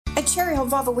Cherry Hill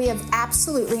Volvo, we have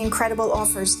absolutely incredible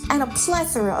offers and a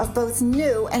plethora of both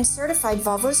new and certified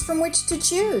Volvos from which to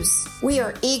choose. We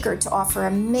are eager to offer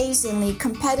amazingly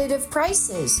competitive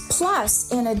prices,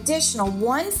 plus an additional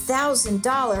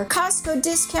 $1,000 Costco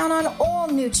discount on all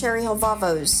new Cherry Hill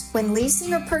Volvos. When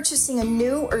leasing or purchasing a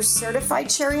new or certified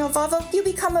Cherry Hill Volvo, you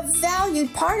become a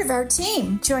valued part of our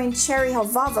team. Join Cherry Hill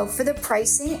Volvo for the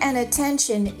pricing and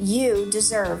attention you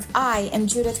deserve. I am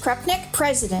Judith Krupnick,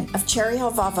 president of Cherry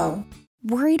Hill Volvo.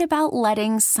 Worried about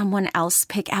letting someone else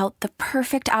pick out the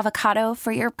perfect avocado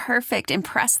for your perfect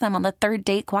impress them on the third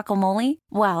date guacamole?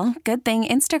 Well, good thing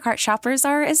Instacart shoppers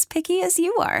are as picky as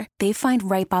you are. They find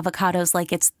ripe avocados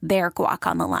like it's their guac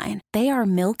on the line. They are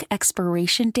milk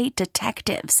expiration date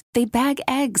detectives. They bag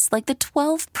eggs like the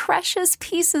 12 precious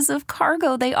pieces of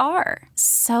cargo they are.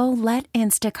 So let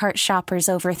Instacart shoppers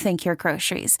overthink your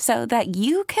groceries so that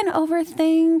you can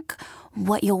overthink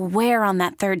what you'll wear on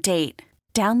that third date.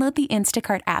 Download the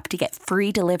Instacart app to get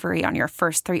free delivery on your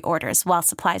first 3 orders while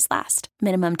supplies last.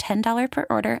 Minimum $10 per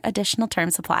order. Additional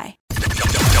terms apply.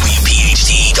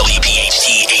 WPHT,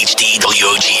 HD,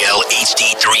 WOGL,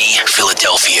 HD3,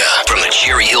 Philadelphia. From the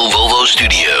Cherry Hill Volvo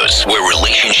Studios, where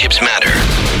relationships matter.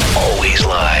 Always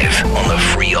live on the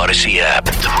free Odyssey app.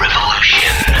 The revolution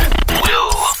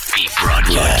will be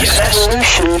broadcast.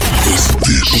 This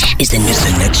is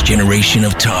the next generation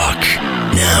of talk.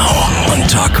 Now on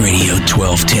Talk Radio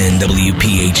 1210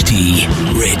 WPHT,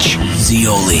 Rich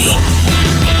Zeoli.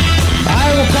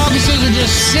 Iowa caucuses are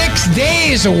just 6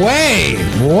 days away.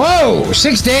 Whoa,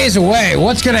 6 days away.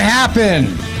 What's going to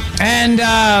happen? And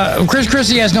Chris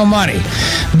Christie has no money.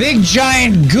 Big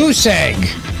giant goose egg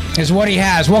is what he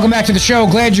has. Welcome back to the show.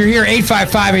 Glad you're here.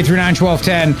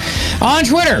 855-839-1210. On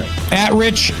Twitter, at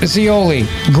Rich Zeoli.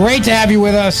 Great to have you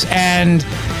with us, and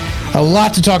a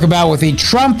lot to talk about with the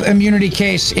Trump immunity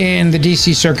case in the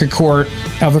D.C. Circuit Court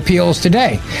of Appeals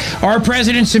today. Are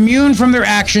presidents immune from their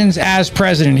actions as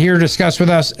president? Here to discuss with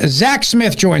us, Zach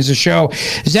Smith joins the show.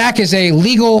 Zach is a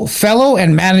legal fellow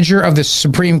and manager of the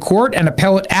Supreme Court and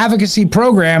appellate advocacy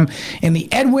program in the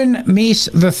Edwin Meese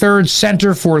III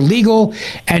Center for Legal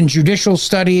and Judicial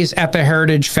Studies at the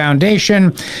Heritage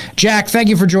Foundation. Thank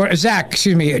you for joining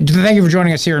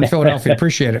us here in Philadelphia.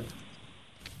 Appreciate it.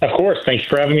 Of course. Thanks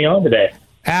for having me on today.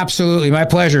 Absolutely. My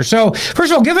pleasure. So,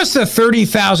 first of all, give us the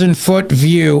 30,000-foot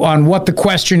view on what the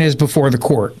question is before the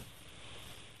court.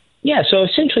 Yeah, so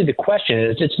essentially the question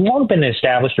is, it's long been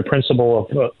established a principle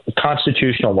of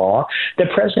constitutional law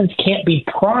that presidents can't be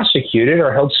prosecuted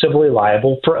or held civilly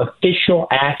liable for official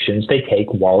actions they take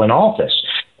while in office.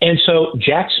 And so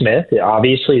Jack Smith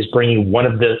obviously is bringing one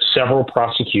of the several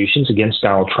prosecutions against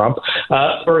Donald Trump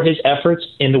for his efforts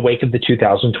in the wake of the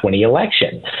 2020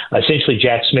 election. Essentially,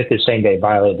 Jack Smith is saying they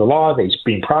violated the law, that he's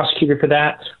being prosecuted for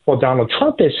that, while Donald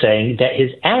Trump is saying that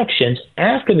his actions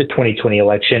after the 2020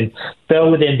 election fell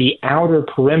within the outer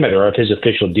perimeter of his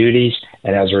official duties,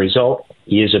 and as a result,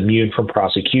 he is immune from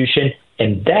prosecution.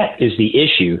 And that is the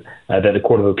issue that the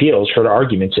Court of Appeals heard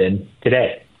arguments in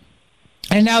today.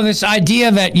 And now this idea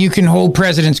that you can hold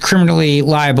presidents criminally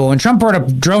liable, and Trump brought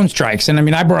up drone strikes,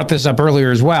 and I brought this up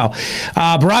earlier as well.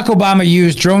 Barack Obama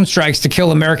used drone strikes to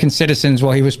kill American citizens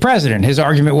while he was president. His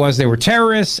argument was they were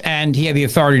terrorists, and he had the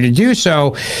authority to do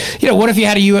so. What if you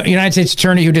had a United States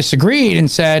attorney who disagreed and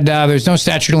said there's no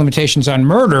statute of limitations on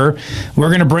murder? We're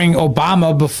going to bring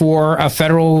Obama before a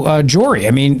federal jury.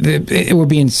 It would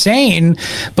be insane.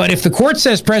 But if the court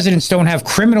says presidents don't have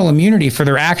criminal immunity for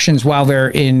their actions while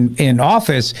they're in office,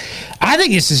 I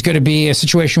think this is going to be a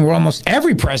situation where almost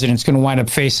every president's going to wind up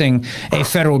facing a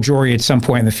federal jury at some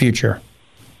point in the future.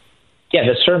 Yeah,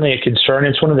 that's certainly a concern.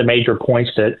 It's one of the major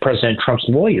points that President Trump's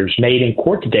lawyers made in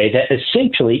court today, that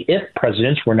essentially if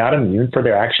presidents were not immune for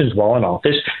their actions while in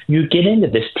office, you get into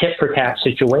this tit-for-tat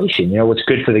situation. What's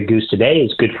good for the goose today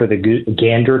is good for the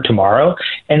gander tomorrow,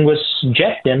 and will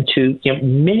subject them to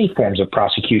many forms of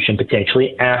prosecution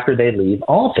potentially after they leave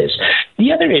office.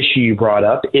 The other issue you brought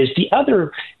up is the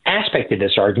other aspect of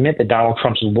this argument that Donald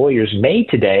Trump's lawyers made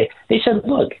today. They said,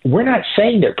 look, we're not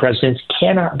saying that presidents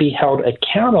cannot be held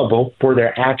accountable for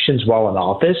their actions while in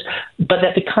office, but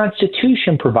that the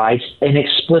Constitution provides an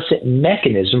explicit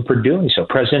mechanism for doing so.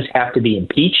 Presidents have to be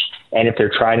impeached, and if they're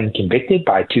tried and convicted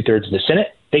by 2/3 of the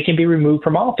Senate, they can be removed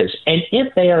from office. And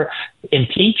if they are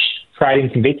impeached, tried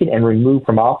and convicted, and removed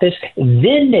from office,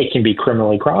 then they can be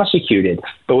criminally prosecuted.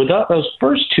 But without those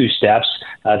first two steps,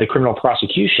 the criminal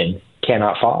prosecution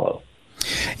cannot follow.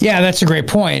 Yeah, that's a great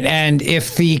point. And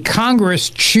if the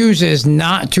Congress chooses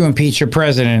not to impeach a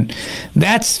president,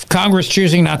 that's Congress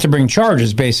choosing not to bring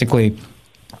charges, basically.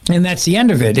 And that's the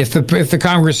end of it. If the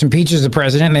Congress impeaches the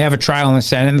president and they have a trial in the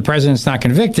Senate and the president's not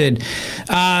convicted,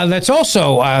 that's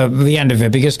also the end of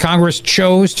it, because Congress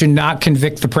chose to not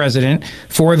convict the president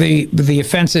for the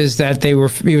offenses that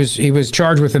he was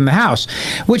charged with in the House.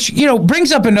 Which,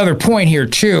 brings up another point here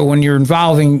too, when you're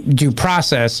involving due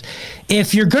process.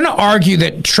 If you're going to argue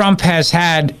that Trump has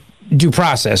had due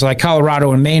process, like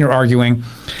Colorado and Maine are arguing,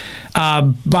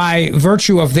 by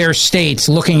virtue of their states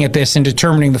looking at this and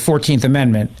determining the 14th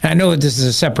Amendment. And I know that this is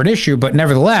a separate issue, but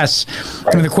nevertheless,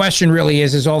 the question really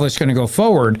is all this going to go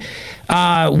forward?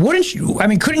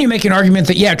 Couldn't you make an argument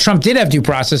that, Trump did have due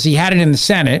process. He had it in the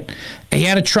Senate. He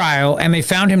had a trial, and they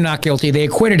found him not guilty. They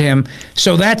acquitted him.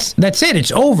 So that's it.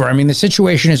 It's over. I mean, the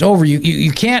situation is over.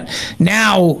 You can't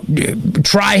now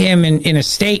try him in a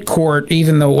state court,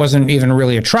 even though it wasn't even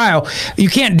really a trial. You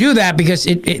can't do that because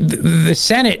the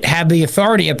Senate had the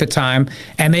authority at the time,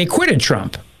 and they acquitted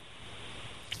Trump.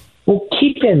 Well,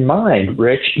 keep in mind,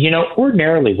 Rich,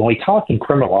 ordinarily when we talk in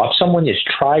criminal law, if someone is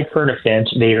tried for an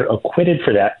offense, they are acquitted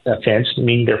for that offense,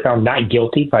 meaning they're found not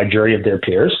guilty by a jury of their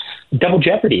peers, double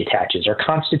jeopardy attaches. Our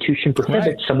Constitution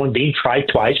prohibits someone being tried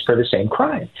twice for the same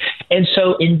crime. And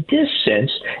so in this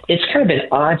sense, it's kind of an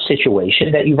odd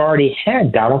situation that you've already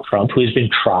had Donald Trump, who has been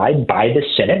tried by the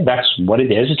Senate. That's what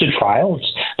it is. It's a trial.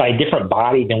 It's by a different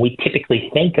body than we typically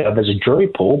think of as a jury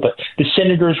pool. But the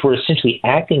senators were essentially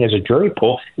acting as a jury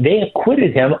pool. They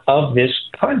acquitted him of this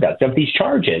conduct, of these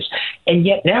charges. And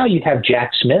yet now you have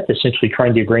Jack Smith essentially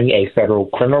trying to bring a federal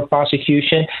criminal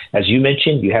prosecution. As you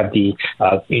mentioned, you have the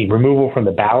removal from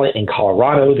the ballot in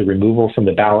Colorado, the removal from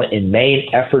the ballot in Maine,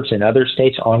 efforts in other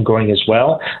states ongoing as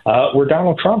well, where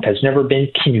Donald Trump has never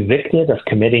been convicted of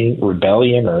committing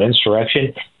rebellion or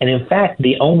insurrection. And in fact,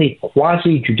 the only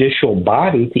quasi-judicial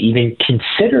body to even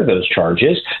consider those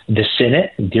charges, the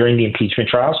Senate, during the impeachment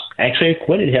trials, actually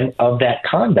acquitted him of that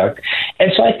conduct.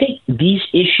 And so I think these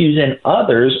issues and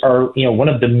others are, one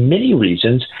of the many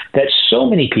reasons that so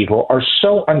many people are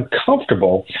so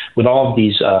uncomfortable with all of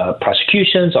these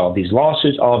prosecutions, all of these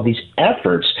lawsuits, all of these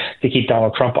efforts to keep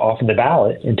Donald Trump off of the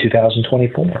ballot in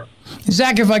 2024.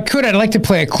 Zach, if I could, I'd like to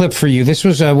play a clip for you. This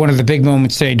was one of the big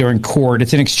moments today during court.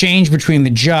 It's an exchange between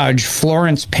the judge,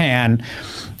 Florence Pan,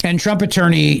 and Trump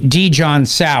attorney D. John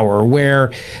Sauer,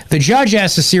 where the judge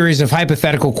asked a series of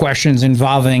hypothetical questions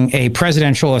involving a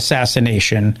presidential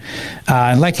assassination.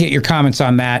 I'd like to get your comments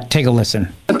on that. Take a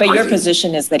listen. But your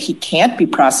position is that he can't be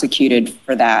prosecuted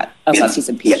for that unless he's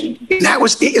impeached. Yeah, that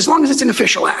was as long as it's an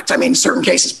official act. I mean, certain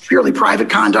cases, purely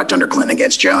private conduct under Clinton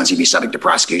against Jones, he'd be subject to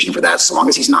prosecution for that as long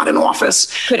as he's not in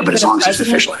office. But as long as it's an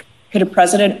official act. Could a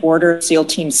president order SEAL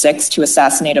Team 6 to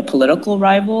assassinate a political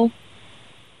rival?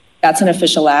 That's an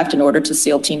official act in order to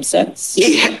seal Team 6?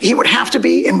 He would have to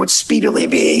be and would speedily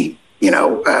be,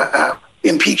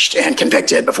 impeached and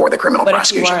convicted before the criminal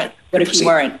prosecution. What if he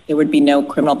weren't? There would be no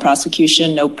criminal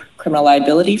prosecution, no criminal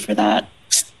liability for that?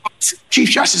 Chief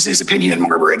Justice's opinion in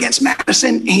Marbury against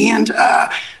Madison and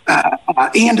our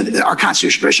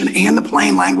constitutional tradition and the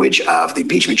plain language of the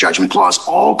impeachment judgment clause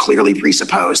all clearly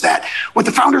presuppose that what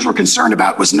the founders were concerned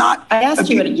about was not... I asked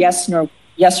you a yes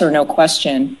or no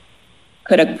question.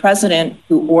 Could a president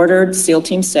who ordered SEAL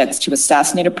Team 6 to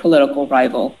assassinate a political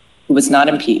rival who was not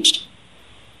impeached,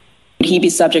 would he be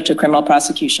subject to criminal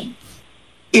prosecution?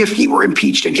 If he were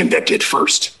impeached and convicted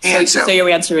first. And so your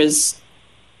answer is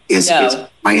no.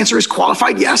 My answer is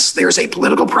qualified yes. There's a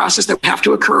political process that would have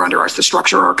to occur under the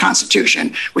structure of our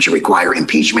Constitution, which would require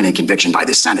impeachment and conviction by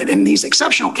the Senate. In these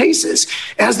exceptional cases,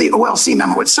 as the OLC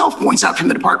memo itself points out from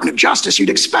the Department of Justice,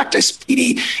 you'd expect a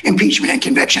speedy impeachment and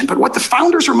conviction. But what the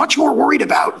founders were much more worried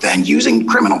about than using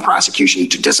criminal prosecution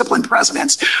to discipline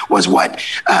presidents was what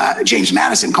James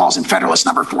Madison calls in Federalist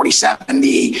Number 47,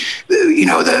 the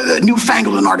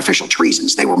newfangled and artificial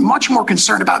treasons. They were much more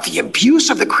concerned about the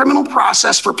abuse of the criminal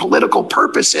process for political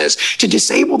purposes to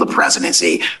disable the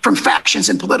presidency from factions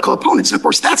and political opponents. And of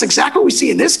course, that's exactly what we see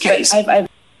in this case.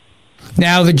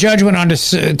 Now, the judge went on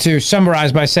to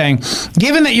summarize by saying,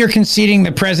 given that you're conceding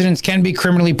that presidents can be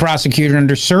criminally prosecuted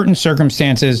under certain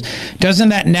circumstances, doesn't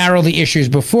that narrow the issues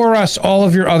before us? All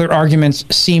of your other arguments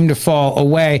seem to fall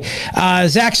away.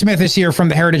 Zach Smith is here from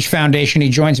the Heritage Foundation. He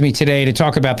joins me today to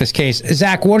talk about this case.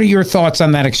 Zach, what are your thoughts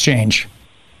on that exchange?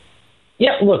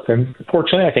 Yeah, look,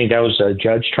 unfortunately, I think that was a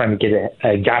judge trying to get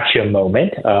a gotcha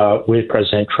moment with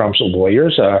President Trump's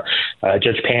lawyers.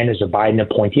 Judge Pan is a Biden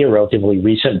appointee, a relatively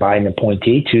recent Biden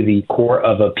appointee to the Court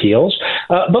of Appeals.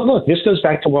 But look, this goes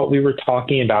back to what we were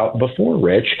talking about before,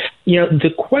 Rich. The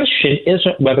question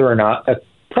isn't whether or not a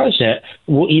president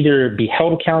will either be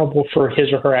held accountable for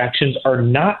his or her actions or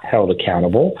not held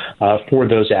accountable for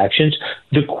those actions.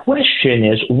 The question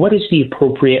is, what is the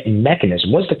appropriate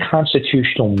mechanism? What's the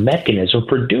constitutional mechanism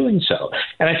for doing so?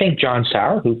 And I think John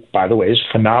Sauer, who, by the way, is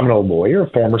a phenomenal lawyer,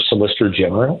 former Solicitor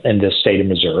General in the state of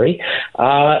Missouri,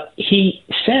 he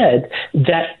said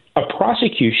that a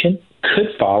prosecution could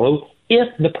follow if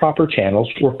the proper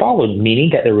channels were followed,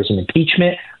 meaning that there was an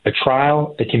impeachment, a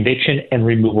trial, a conviction, and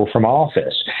removal from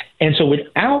office. And so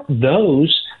without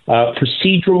those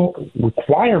procedural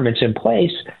requirements in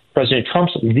place, President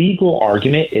Trump's legal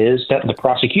argument is that the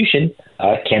prosecution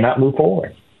cannot move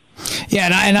forward. Yeah,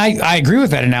 and I agree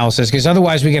with that analysis, because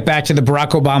otherwise we get back to the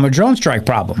Barack Obama drone strike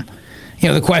problem. You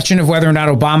know, the question of whether or not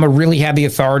Obama really had the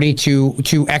authority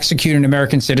to execute an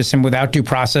American citizen without due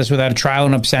process, without a trial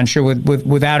in absentia,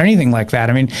 without anything like that.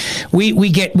 I mean, we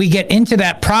get into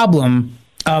that problem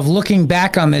of looking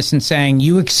back on this and saying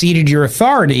you exceeded your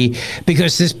authority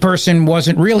because this person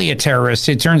wasn't really a terrorist.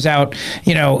 It turns out,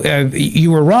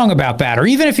 you were wrong about that. Or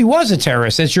even if he was a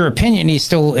terrorist, that's your opinion. He's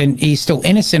still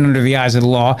innocent under the eyes of the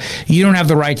law. You don't have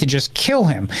the right to just kill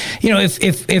him. You know,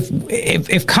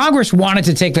 if Congress wanted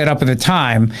to take that up at the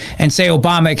time and say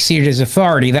Obama exceeded his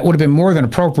authority, that would have been more than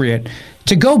appropriate.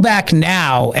 To go back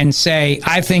now and say,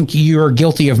 I think you're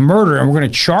guilty of murder and we're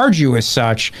going to charge you as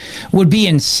such would be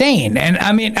insane. And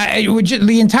I mean,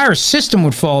 the entire system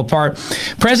would fall apart.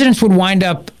 Presidents would wind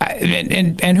up,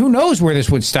 and who knows where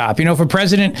this would stop. You know, if a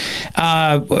president,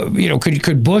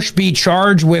 could Bush be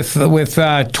charged with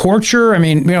torture? I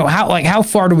mean, how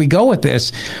far do we go with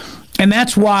this? And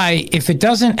that's why if it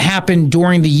doesn't happen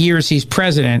during the years he's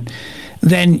president,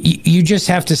 then you just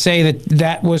have to say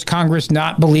that was Congress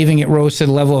not believing it rose to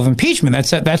the level of impeachment.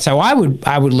 That's how I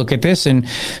would look at this. And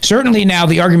certainly now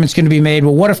the argument's going to be made,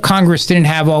 well, what if Congress didn't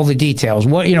have all the details?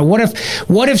 What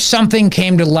if something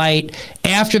came to light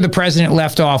after the president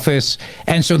left office,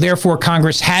 and so therefore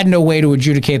Congress had no way to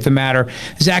adjudicate the matter?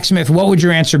 Zach Smith, what would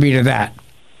your answer be to that?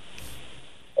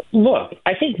 Look,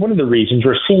 I think one of the reasons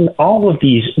we're seeing all of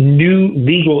these new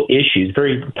legal issues,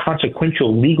 very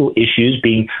consequential legal issues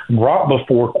being brought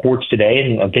before courts today,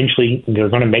 and eventually they're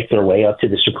going to make their way up to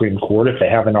the Supreme Court if they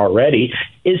haven't already,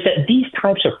 is that these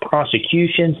types of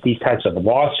prosecutions, these types of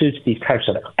lawsuits, these types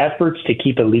of efforts to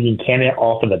keep a leading candidate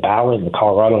off of the ballot in the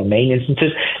Colorado and Maine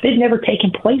instances, they've never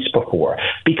taken place before.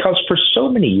 Because for so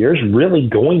many years, really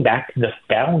going back to the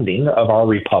founding of our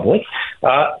republic,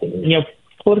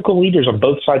 political leaders on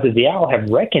both sides of the aisle have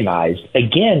recognized,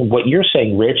 again, what you're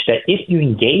saying, Rich, that if you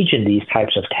engage in these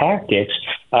types of tactics,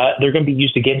 they're going to be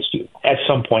used against you at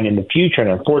some point in the future.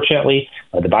 And unfortunately,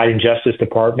 the Biden Justice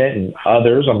Department and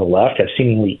others on the left have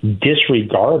seemingly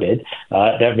disregarded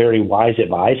that very wise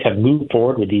advice, have moved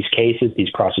forward with these cases, these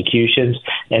prosecutions.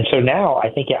 And so now I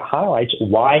think it highlights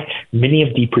why many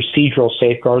of the procedural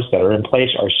safeguards that are in place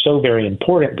are so very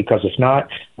important, because if not,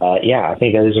 I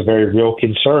think that is a very real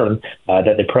concern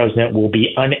that the president will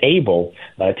be unable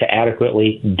to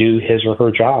adequately do his or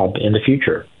her job in the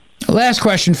future. Last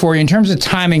question for you. In terms of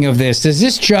timing of this, does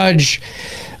this judge,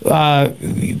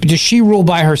 does she rule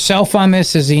by herself on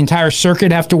this? Does the entire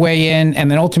circuit have to weigh in? And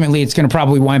then ultimately it's going to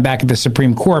probably wind back at the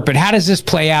Supreme Court. But how does this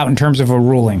play out in terms of a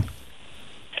ruling?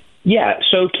 Yeah,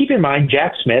 so keep in mind,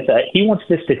 Jack Smith, he wants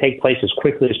this to take place as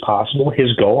quickly as possible.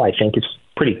 His goal, I think, is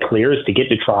pretty clear, is to get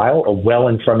to trial well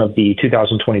in front of the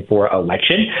 2024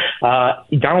 election.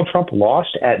 Donald Trump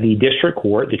lost at the district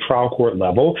court, the trial court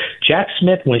level. Jack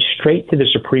Smith went straight to the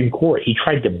Supreme Court. He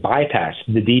tried to bypass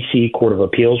the D.C. Court of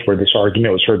Appeals, where this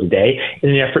argument was heard today, in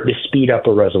an effort to speed up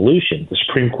a resolution. The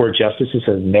Supreme Court justices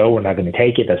said, no, we're not going to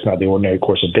take it. That's not the ordinary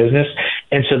course of business.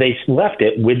 And so they left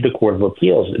it with the Court of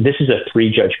Appeals. This is a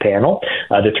three-judge panel.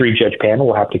 The three-judge panel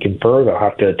will have to confer. They'll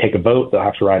have to take a vote. They'll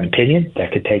have to write an opinion.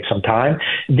 That could take some time.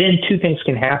 Then two things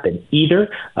can happen. Either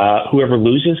whoever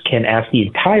loses can ask the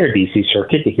entire D.C.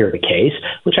 Circuit to hear the case,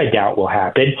 which I doubt will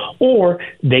happen, or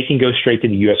they can go straight to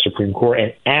the U.S. Supreme Court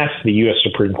and ask the U.S.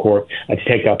 Supreme Court to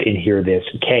take up and hear this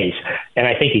case. And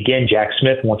I think, again, Jack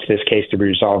Smith wants this case to be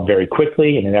resolved very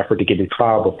quickly in an effort to get to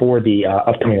trial before the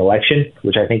upcoming election,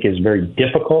 which I think is very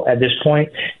difficult at this point.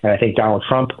 And I think Donald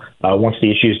Trump wants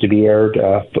the issues to be aired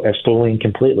as fully and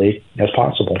completely as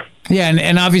possible. Yeah,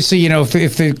 and obviously,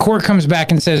 if the court comes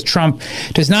back and says Trump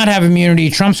does not have immunity,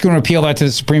 Trump's going to appeal that to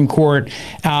the Supreme Court.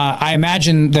 I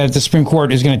imagine that the Supreme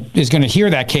Court is going to hear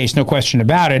that case, no question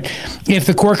about it. If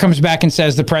the court comes back and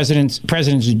says the presidents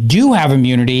do have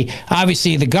immunity,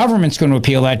 obviously the government's going to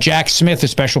appeal that. Jack Smith, the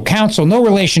special counsel, no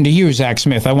relation to you, Zach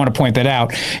Smith, I want to point that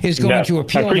out, is going to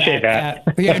appeal that. I appreciate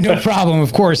that. Yeah, no problem,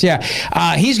 of course, yeah.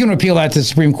 He's going to appeal that to the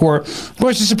Supreme Court. Of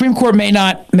course, the Supreme Court may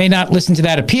not listen to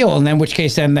that appeal, and in which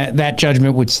case then that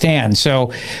judgment would stand.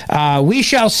 So we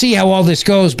shall see how all this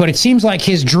goes, but it seems like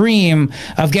his dream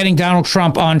of getting Donald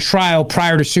Trump on trial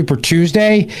prior to Super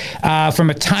Tuesday, from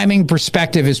a timing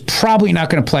perspective, is probably not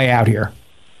going to play out here.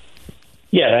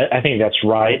 Yeah, I think that's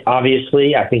right.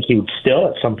 Obviously, I think he would still,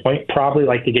 at some point, probably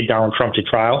like to get Donald Trump to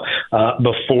trial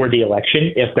before the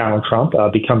election if Donald Trump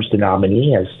becomes the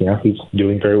nominee, as he's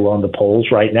doing very well in the polls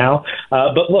right now.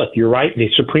 But look, you're right. The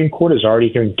Supreme Court is already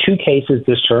hearing 2 cases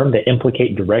this term that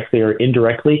implicate directly or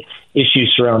indirectly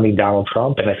issues surrounding Donald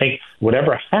Trump. And I think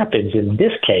whatever happens in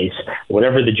this case,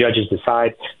 whatever the judges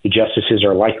decide, the justices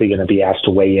are likely going to be asked to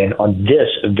weigh in on this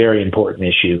very important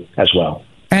issue as well.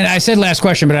 And I said last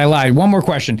question, but I lied. One more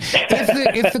question.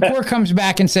 If the court comes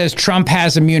back and says Trump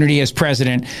has immunity as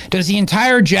president, does the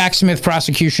entire Jack Smith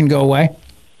prosecution go away?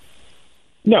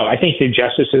 No, I think the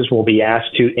justices will be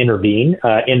asked to intervene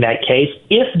in that case.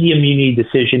 If the immunity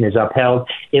decision is upheld,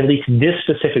 at least this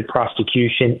specific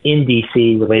prosecution in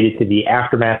D.C. related to the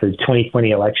aftermath of the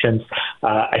 2020 elections,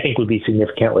 I think would be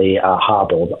significantly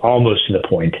hobbled, almost to the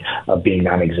point of being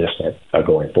non-existent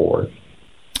going forward.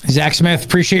 Zach Smith,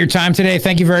 appreciate your time today.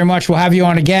 Thank you very much. We'll have you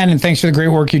on again, and thanks for the great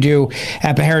work you do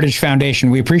at the Heritage Foundation.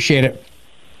 We appreciate it.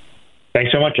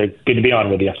 Thanks so much. Good to be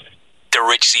on with you. The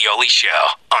Rich Zeoli Show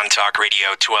on Talk Radio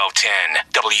 1210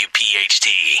 WPHT.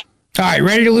 All right,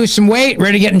 ready to lose some weight,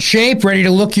 ready to get in shape, ready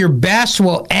to look your best?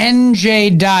 Well,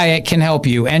 NJ Diet can help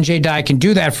you. NJ Diet can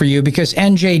do that for you because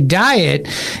NJ Diet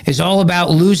is all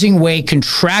about losing weight,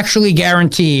 contractually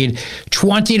guaranteed,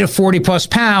 20 to 40 plus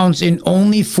pounds in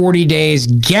only 40 days,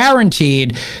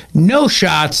 guaranteed. No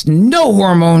shots, no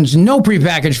hormones, no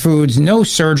prepackaged foods, no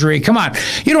surgery. Come on,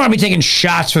 you don't want to be taking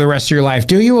shots for the rest of your life,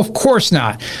 do you? Of course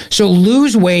not. So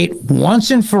lose weight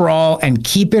once and for all and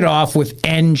keep it off with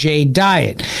NJ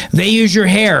Diet. They use your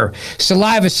hair,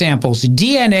 saliva samples,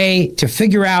 DNA to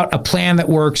figure out a plan that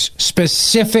works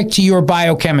specific to your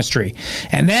biochemistry.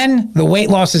 And then the weight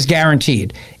loss is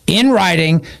guaranteed. In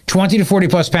writing, 20 to 40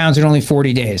 plus pounds in only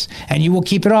 40 days. And you will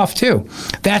keep it off too.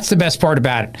 That's the best part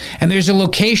about it. And there's a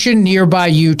location nearby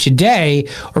you today,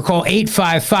 or call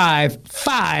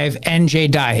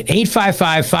 855-5NJ-DIET,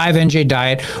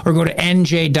 855-5NJ-DIET, or go to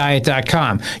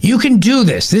njdiet.com. You can do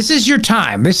this. This is your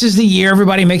time. This is the year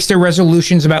everybody makes their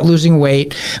resolutions about losing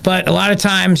weight. But a lot of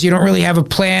times you don't really have a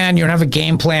plan. You don't have a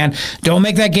game plan. Don't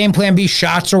make that game plan be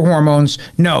shots or hormones.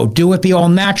 No, do it the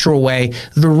all-natural way,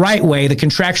 the right way, the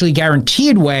contractually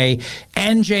guaranteed way,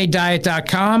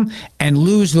 njdiet.com, and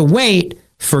lose the weight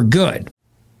for good.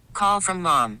 Call from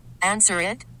mom. Answer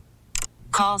it.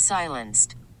 Call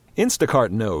silenced. Instacart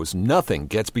knows nothing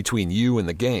gets between you and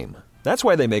the game. That's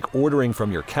why they make ordering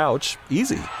from your couch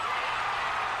easy.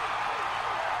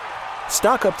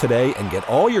 Stock up today and get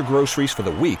all your groceries for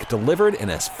the week delivered in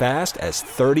as fast as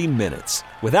 30 minutes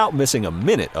without missing a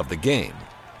minute of the game.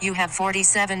 You have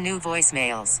 47 new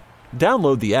voicemails.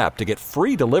 Download the app to get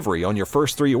free delivery on your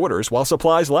first 3 orders while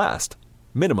supplies last.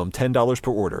 Minimum $10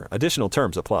 per order. Additional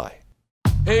terms apply.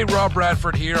 Hey, Rob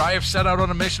Bradford here. I have set out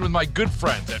on a mission with my good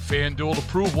friends at FanDuel to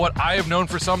prove what I have known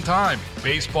for some time.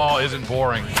 Baseball isn't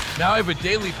boring. Now I have a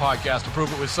daily podcast to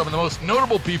prove it with some of the most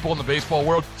notable people in the baseball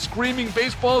world, screaming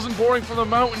baseball isn't boring from the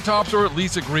mountaintops, or at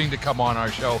least agreeing to come on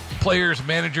our show. Players,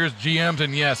 managers, GMs,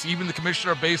 and yes, even the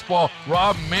commissioner of baseball,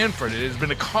 Rob Manfred. It has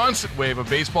been a constant wave of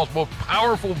baseball's most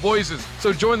powerful voices.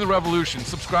 So join the revolution.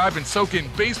 Subscribe and soak in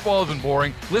Baseball Isn't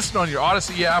Boring. Listen on your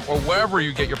Odyssey app or wherever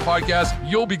you get your podcasts.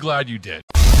 You'll be glad you did.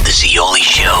 The Zeoli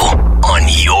Show on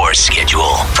your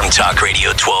schedule from Talk Radio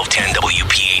 1210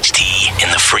 WPHT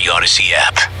in the free Odyssey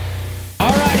app. All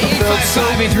right,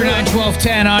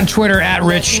 855-839-1210 on Twitter at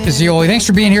Rich Zeoli. Thanks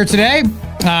for being here today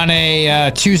on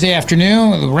a Tuesday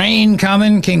afternoon. The rain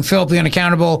coming. King Philip the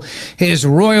Unaccountable. His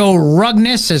royal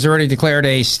rugness has already declared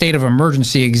a state of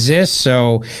emergency exists,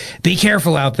 so be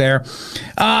careful out there.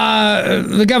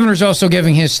 The governor's also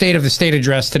giving his State of the State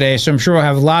address today, so I'm sure we'll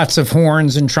have lots of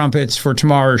horns and trumpets for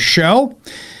tomorrow's show.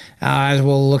 As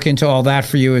we'll look into all that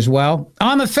for you as well.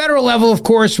 On the federal level, of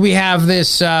course, we have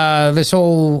this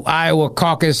whole Iowa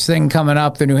caucus thing coming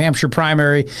up, the New Hampshire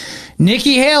primary.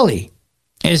 Nikki Haley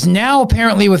is now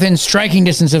apparently within striking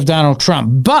distance of Donald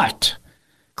Trump, but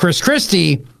Chris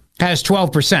Christie has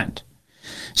 12%.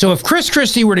 So if Chris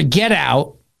Christie were to get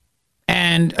out,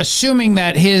 and assuming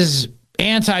that his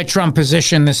anti-Trump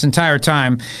position this entire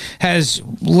time has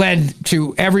led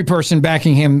to every person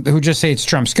backing him who just hates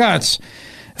Trump's guts,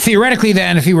 theoretically,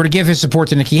 then, if he were to give his support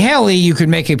to Nikki Haley, you could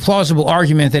make a plausible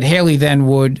argument that Haley then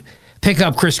would pick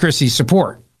up Chris Christie's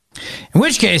support. In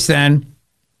which case, then,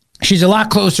 she's a lot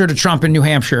closer to Trump in New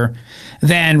Hampshire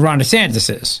than Ron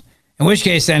DeSantis is. In which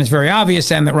case, then, it's very obvious,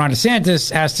 then, that Ron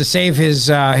DeSantis has to save his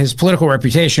political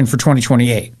reputation for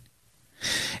 2028.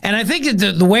 And I think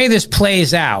that the way this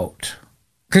plays out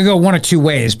could go one of two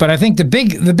ways. But I think the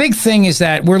big thing is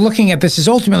that we're looking at this as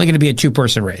ultimately going to be a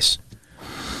two-person race.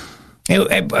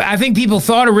 I think people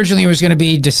thought originally it was going to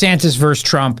be DeSantis versus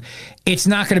Trump. It's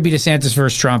not going to be DeSantis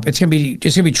versus Trump. It's going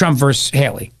to be Trump versus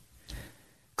Haley.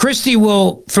 Christie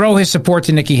will throw his support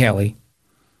to Nikki Haley.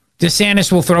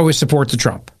 DeSantis will throw his support to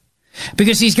Trump,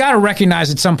 because he's got to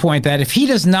recognize at some point that if he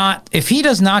does not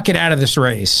get out of this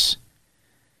race,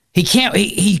 he can't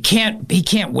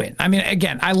win. I mean,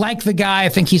 again, I like the guy. I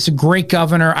think he's a great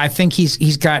governor. I think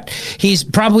he's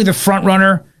probably the front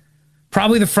runner.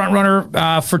 Probably the front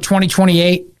runner for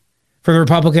 2028 for the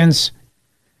Republicans.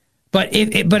 But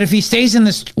if he stays in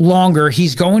this longer,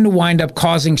 he's going to wind up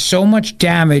causing so much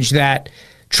damage that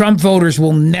Trump voters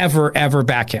will never, ever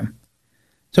back him.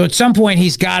 So at some point,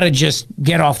 he's got to just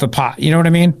get off the pot. You know what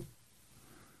I mean?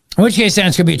 In which case, then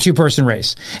it's going to be a two-person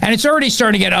race. And it's already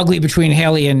starting to get ugly between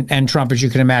Haley and Trump, as you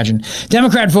can imagine.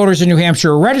 Democrat voters in New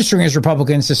Hampshire are registering as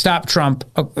Republicans to stop Trump,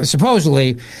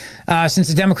 supposedly, since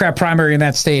the Democrat primary in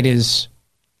that state is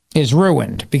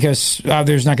ruined, because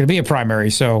there's not going to be a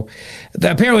primary. So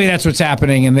apparently that's what's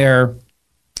happening, and they're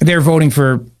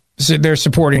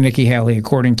supporting Nikki Haley,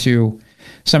 according to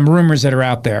some rumors that are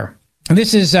out there. And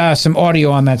this is some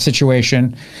audio on that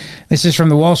situation. This is from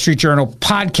the Wall Street Journal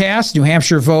podcast. New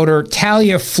Hampshire voter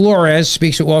Talia Flores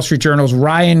speaks with Wall Street Journal's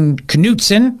Ryan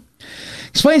Knutson.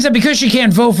 Explains that because she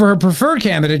can't vote for her preferred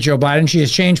candidate, Joe Biden, she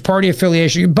has changed party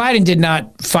affiliation. Biden did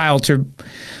not file to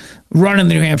run in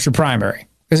the New Hampshire primary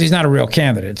because he's not a real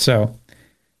candidate. So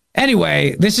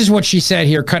anyway, this is what she said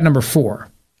here, cut number 4.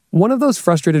 One of those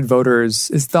frustrated voters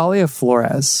is Thalia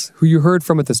Flores, who you heard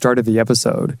from at the start of the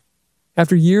episode.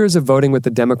 After years of voting with the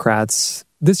Democrats,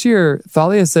 this year,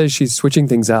 Thalia says she's switching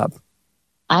things up.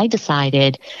 I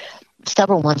decided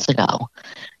several months ago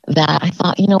that I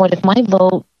thought, you know what, if my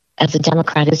vote as a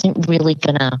Democrat isn't really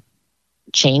going to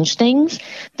change things,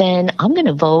 then I'm going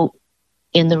to vote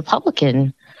in the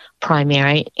Republican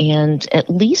primary and at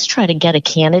least try to get a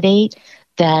candidate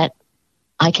that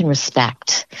I can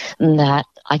respect and that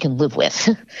I can live with,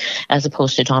 as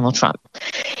opposed to Donald Trump.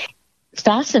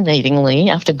 Fascinatingly,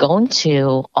 after going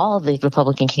to all of the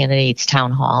Republican candidates'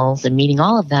 town halls and meeting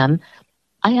all of them,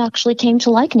 I actually came to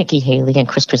like Nikki Haley and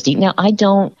Chris Christie. Now, I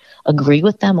don't agree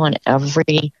with them on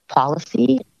every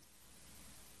policy.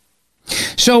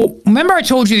 So remember I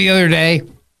told you the other day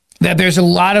that there's a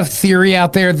lot of theory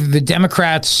out there that the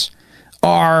Democrats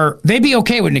they'd be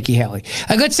okay with Nikki Haley.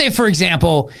 Like, let's say, for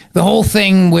example, the whole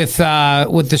thing with the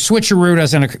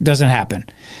switcheroo doesn't happen.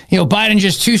 You know, Biden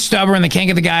just too stubborn. They can't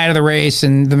get the guy out of the race,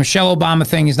 and the Michelle Obama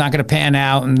thing is not going to pan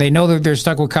out, and they know that they're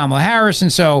stuck with Kamala Harris,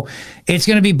 and so it's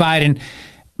going to be Biden.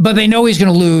 But they know he's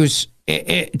going to lose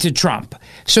to Trump.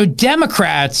 So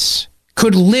Democrats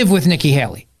could live with Nikki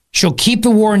Haley. She'll keep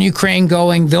the war in Ukraine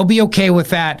going. They'll be okay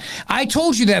with that. I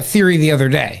told you that theory the other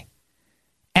day.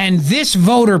 And this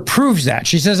voter proves that.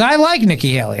 She says, I like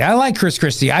Nikki Haley. I like Chris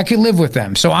Christie. I could live with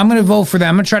them. So I'm going to vote for them.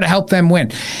 I'm going to try to help them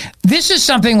win. This is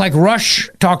something like Rush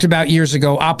talked about years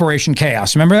ago, Operation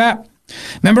Chaos. Remember that?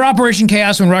 Remember Operation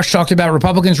Chaos when Rush talked about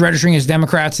Republicans registering as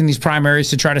Democrats in these primaries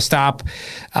to try to stop,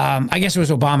 I guess it was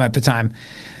Obama at the time.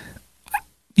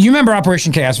 You remember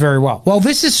Operation Chaos very well. Well,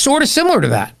 this is sort of similar to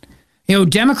that. You know,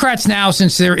 Democrats now,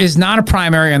 since there is not a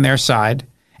primary on their side,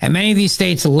 and many of these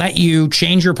states let you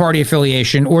change your party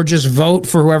affiliation or just vote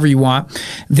for whoever you want,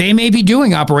 they may be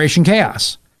doing Operation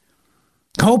Chaos,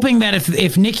 hoping that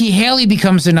if Nikki Haley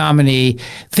becomes the nominee,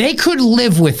 they could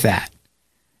live with that.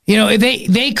 You know,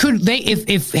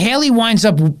 if Haley winds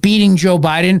up beating Joe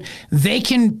Biden,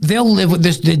 they'll live with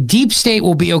this. The deep state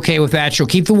will be okay with that. She'll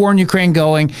keep the war in Ukraine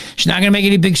going. She's not going to make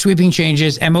any big sweeping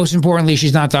changes, and most importantly,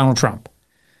 she's not Donald Trump.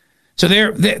 So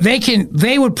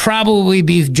they would probably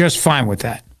be just fine with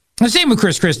that. The same with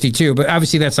Chris Christie, too, but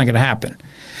obviously that's not going to happen.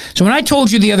 So when I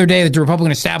told you the other day that the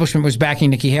Republican establishment was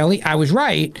backing Nikki Haley, I was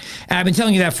right, and I've been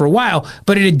telling you that for a while.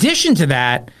 But in addition to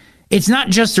that, it's not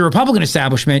just the Republican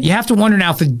establishment. You have to wonder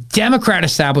now if the Democrat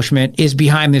establishment is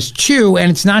behind this, too,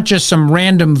 and it's not just some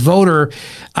random voter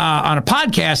on a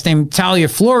podcast named Talia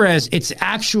Flores. It's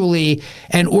actually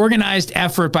an organized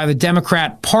effort by the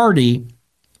Democrat Party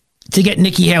to get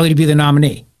Nikki Haley to be the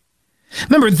nominee.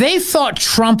 Remember, they thought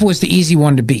Trump was the easy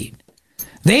one to beat.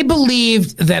 They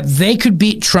believed that they could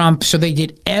beat Trump, so they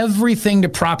did everything to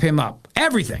prop him up.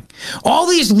 Everything. All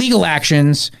these legal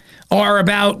actions are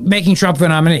about making Trump the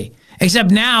nominee.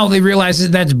 Except now they realize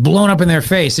that that's blown up in their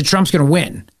face, that Trump's going to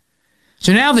win.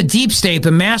 So now the deep state,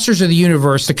 the masters of the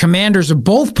universe, the commanders of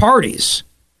both parties,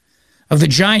 of the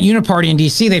giant uniparty in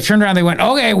D.C., they've turned around and they went,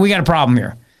 okay, we got a problem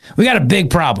here. We got a big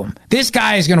problem. This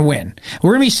guy is going to win.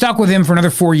 We're going to be stuck with him for another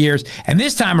 4 years. And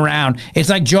this time around, it's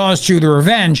like Jaws 2, the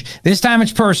revenge. This time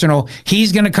it's personal.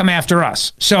 He's going to come after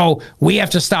us. So we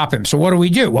have to stop him. So what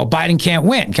do? Well, Biden can't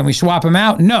win. Can we swap him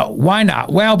out? No. Why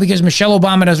not? Well, because Michelle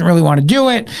Obama doesn't really want to do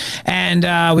it.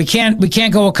 And we can't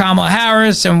go with Kamala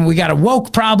Harris. And we got a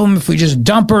woke problem if we just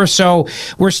dump her. So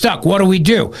we're stuck. What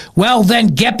do? Well, then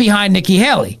get behind Nikki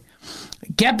Haley.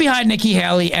 Get behind Nikki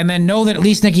Haley and then know that at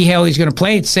least Nikki Haley is going to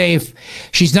play it safe.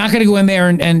 She's not going to go in there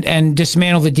and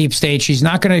dismantle the deep state. She's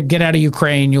not going to get out of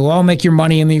Ukraine. You'll all make your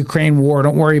money in the Ukraine war.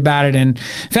 Don't worry about it. And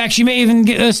in fact, she may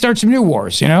even start some new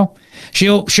wars,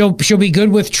 She'll be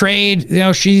good with trade.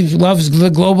 She loves the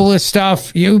globalist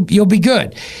stuff. You'll be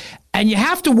good. And you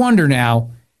have to wonder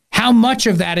now how much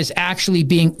of that is actually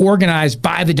being organized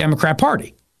by the Democrat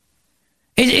Party.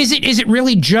 Is it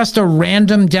really just a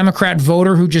random Democrat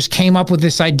voter who just came up with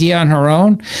this idea on her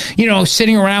own?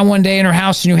 Sitting around one day in her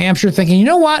house in New Hampshire thinking, you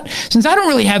know what? Since I don't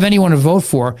really have anyone to vote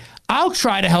for, I'll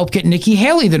try to help get Nikki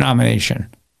Haley the nomination.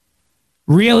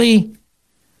 Really?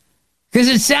 Because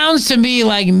it sounds to me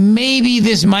like maybe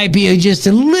this might be just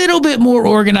a little bit more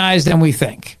organized than we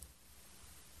think.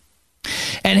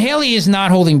 And Haley is not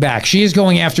holding back. She is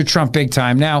going after Trump big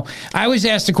time. Now, I was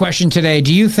asked a question today.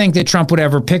 Do you think that Trump would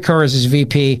ever pick her as his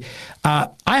VP?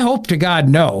 I hope to God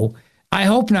no. I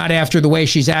hope not after the way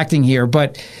she's acting here.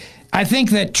 But I think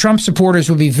that Trump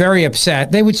supporters would be very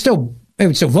upset. They would still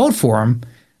vote for him.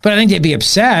 But I think they'd be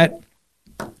upset.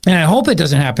 And I hope it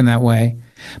doesn't happen that way.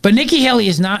 But Nikki Haley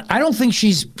is not, I don't think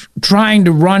she's trying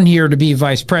to run here to be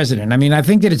vice president. I mean, I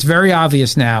think that it's very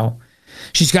obvious now.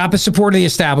 She's got the support of the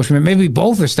establishment, maybe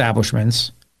both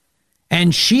establishments.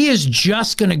 And she is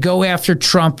just going to go after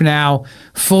Trump now,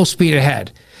 full speed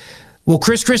ahead. Will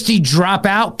Chris Christie drop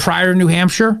out prior to New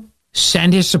Hampshire?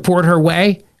 Send his support her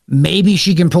way? Maybe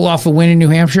she can pull off a win in New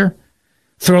Hampshire?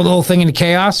 Throw the whole thing into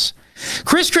chaos?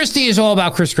 Chris Christie is all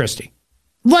about Chris Christie.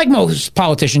 Like most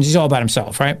politicians, he's all about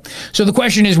himself, right? So the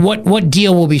question is, what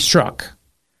deal will be struck?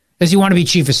 Does he want to be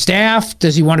chief of staff?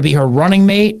 Does he want to be her running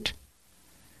mate?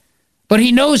 But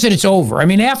he knows that it's over. I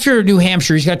mean, after New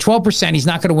Hampshire, he's got 12%. He's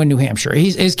not going to win New Hampshire.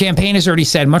 His campaign has already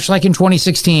said, much like in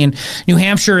 2016, New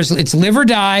Hampshire it's live or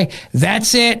die.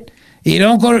 That's it. You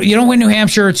don't win New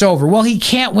Hampshire, it's over. Well, he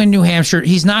can't win New Hampshire.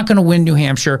 He's not going to win New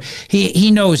Hampshire.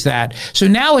 He knows that. So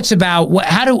now it's about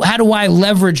how do I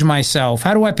leverage myself?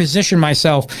 How do I position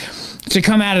myself to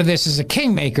come out of this as a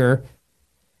kingmaker?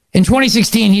 In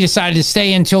 2016, he decided to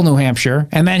stay until New Hampshire,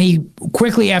 and then he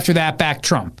quickly after that backed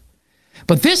Trump.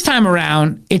 But this time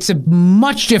around, it's a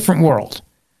much different world.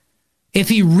 If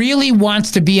he really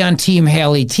wants to be on Team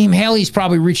Haley's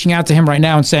probably reaching out to him right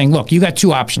now and saying, look, you got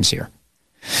two options here.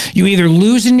 You either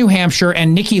lose in New Hampshire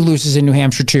and Nikki loses in New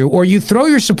Hampshire too, or you throw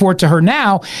your support to her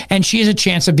now and she has a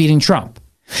chance of beating Trump.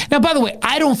 Now, by the way,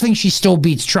 I don't think she still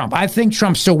beats Trump. I think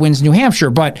Trump still wins New Hampshire,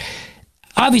 but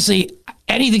obviously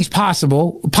anything's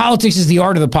possible. Politics is the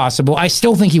art of the possible. I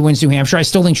still think he wins New Hampshire. I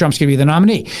still think Trump's going to be the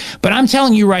nominee. But I'm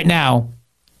telling you right now,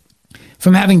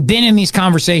 from having been in these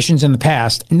conversations in the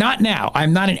past, not now,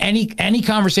 I'm not in any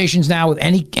conversations now with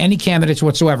any candidates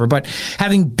whatsoever, but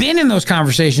having been in those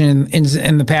conversations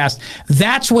in the past,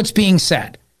 that's what's being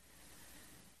said.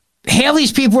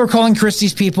 Haley's people are calling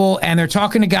Christie's people, and they're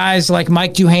talking to guys like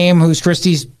Mike Duhame, who's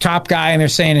Christie's top guy, and they're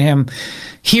saying to him,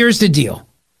 here's the deal.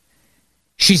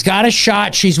 She's got a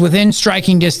shot. She's within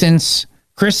striking distance.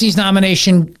 Christie's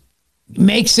nomination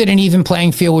makes it an even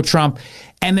playing field with Trump.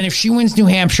 And then if she wins New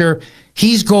Hampshire,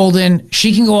 he's golden.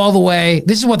 She can go all the way.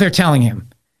 This is what they're telling him.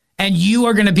 And you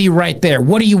are going to be right there.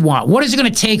 What do you want? What is it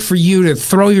going to take for you to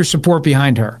throw your support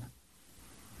behind her?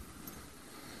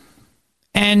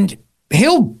 And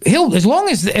he'll as long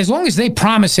as they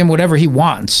promise him whatever he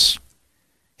wants,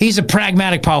 he's a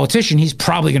pragmatic politician. He's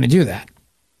probably going to do that.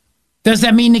 Does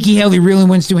that mean Nikki Haley really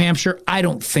wins New Hampshire? I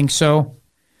don't think so.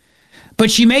 But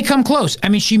she may come close. I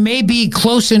mean, she may be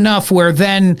close enough where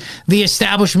then the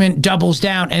establishment doubles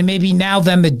down, and maybe now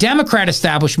then the Democrat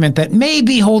establishment that may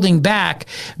be holding back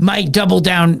might double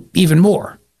down even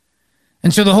more.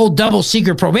 And so the whole double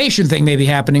secret probation thing may be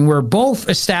happening where both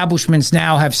establishments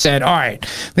now have said, all right,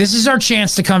 this is our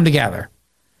chance to come together.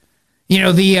 You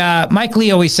know, the Mike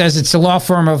Lee always says it's a law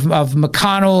firm of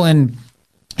McConnell and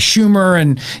Schumer,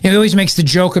 and he always makes the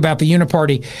joke about the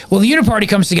uniparty. Well, the uniparty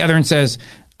comes together and says,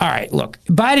 all right, look,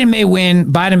 Biden may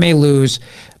win, Biden may lose,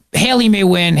 Haley may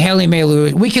win, Haley may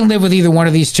lose. We can live with either one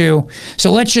of these two.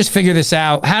 So let's just figure this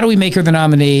out. How do we make her the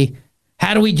nominee?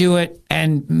 How do we do it?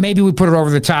 And maybe we put it over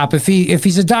the top. If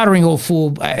he's a doddering old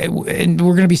fool, and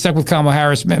we're going to be stuck with Kamala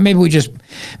Harris, maybe we just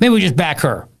back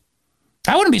her.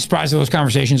 I wouldn't be surprised if those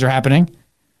conversations are happening.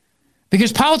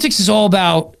 Because politics is all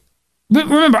about,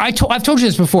 remember, I've told you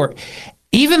this before.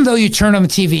 Even though you turn on the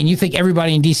TV and you think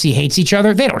everybody in D.C. hates each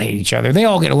other, they don't hate each other. They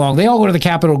all get along. They all go to the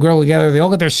Capitol Grill together. They all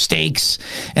get their steaks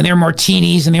and their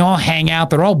martinis, and they all hang out.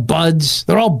 They're all buds.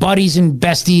 They're all buddies and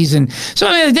besties. And so,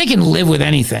 I mean, they can live with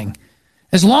anything.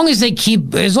 As long as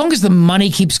the money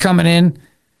keeps coming in,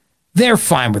 they're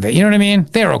fine with it. You know what I mean?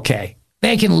 They're okay.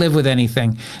 They can live with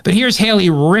anything. But here's Haley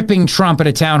ripping Trump at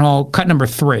a town hall, cut number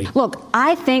 3. Look,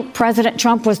 I think President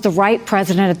Trump was the right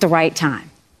president at the right time.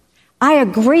 I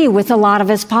agree with a lot of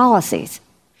his policies.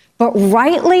 But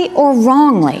rightly or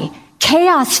wrongly,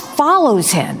 chaos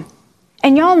follows him.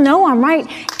 And y'all know I'm right.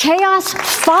 Chaos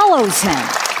follows him.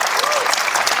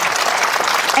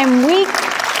 And we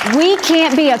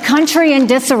can't be a country in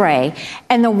disarray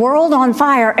and the world on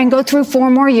fire and go through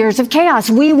 4 more years of chaos.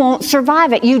 We won't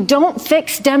survive it. You don't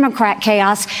fix Democrat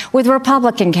chaos with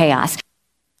Republican chaos.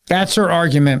 That's her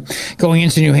argument going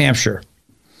into New Hampshire.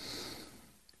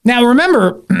 Now,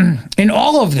 remember, in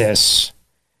all of this,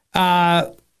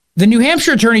 the New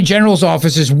Hampshire Attorney General's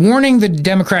office is warning the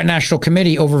Democrat National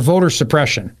Committee over voter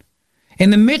suppression. In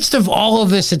the midst of all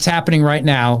of this that's happening right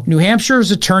now, New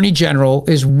Hampshire's Attorney General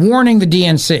is warning the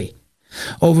DNC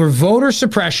over voter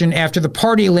suppression after the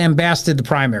party lambasted the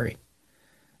primary.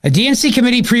 A DNC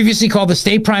committee previously called the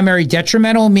state primary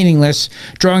detrimental and meaningless,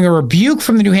 drawing a rebuke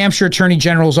from the New Hampshire Attorney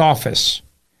General's office.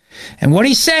 And what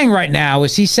he's saying right now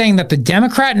is he's saying that the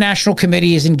Democrat National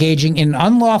Committee is engaging in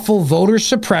unlawful voter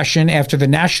suppression after the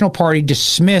National Party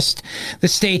dismissed the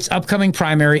state's upcoming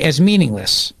primary as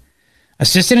meaningless.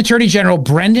 Assistant Attorney General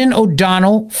Brendan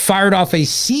O'Donnell fired off a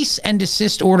cease and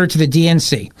desist order to the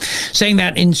DNC, saying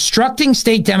that instructing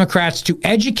state Democrats to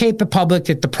educate the public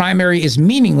that the primary is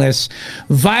meaningless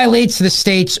violates the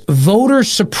state's voter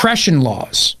suppression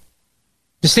laws.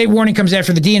 The state warning comes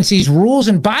after the DNC's Rules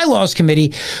and Bylaws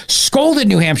Committee scolded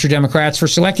New Hampshire Democrats for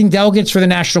selecting delegates for the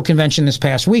national convention this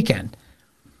past weekend.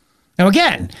 Now,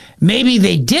 again, maybe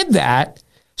they did that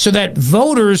so that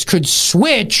voters could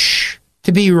switch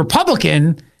to be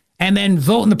Republican and then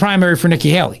vote in the primary for Nikki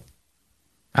Haley.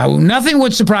 Nothing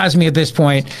would surprise me at this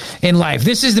point in life.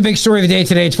 This is the big story of the day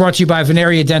today. It's brought to you by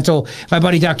Veneria Dental, my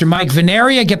buddy Dr. Mike.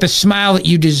 Veneria, get the smile that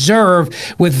you deserve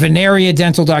with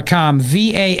VeneriaDental.com.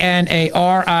 VANARIA,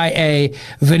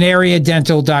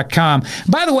 VeneriaDental.com.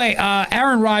 By the way,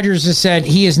 Aaron Rodgers has said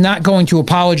he is not going to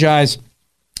apologize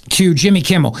to Jimmy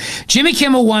Kimmel. Jimmy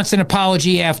Kimmel wants an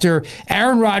apology after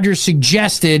Aaron Rodgers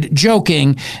suggested,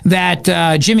 joking,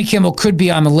 that Jimmy Kimmel could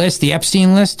be on the list, the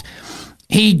Epstein list.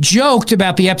 He joked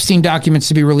about the Epstein documents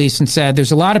to be released and said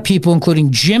there's a lot of people,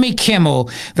 including Jimmy Kimmel,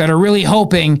 that are really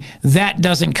hoping that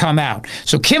doesn't come out.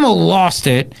 So Kimmel lost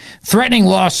it, threatening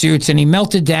lawsuits, and he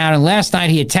melted down. And last night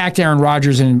he attacked Aaron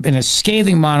Rodgers in a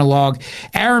scathing monologue.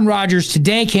 Aaron Rodgers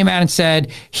today came out and said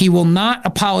he will not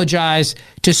apologize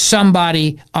to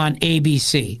somebody on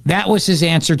ABC. That was his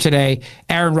answer today.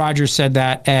 Aaron Rodgers said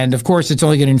that. And of course, it's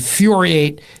only going to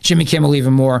infuriate Jimmy Kimmel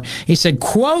even more. He said,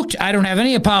 quote, "I don't have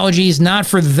any apologies, not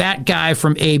for that guy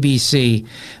from ABC."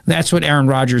 That's what Aaron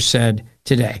Rodgers said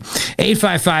today.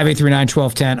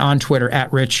 855-839-1210 on Twitter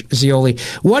at Rich Zioli.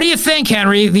 What do you think,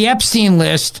 Henry? The Epstein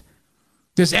list.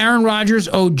 Does Aaron Rodgers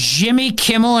owe Jimmy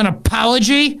Kimmel an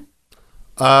apology?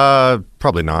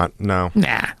 Probably not. No.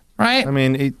 Nah. Right? I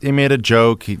mean, he made a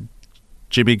joke.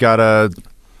 Jimmy got a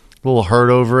little hurt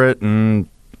over it, and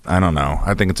I don't know.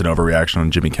 I think it's an overreaction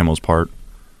on Jimmy Kimmel's part.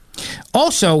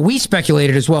 Also, we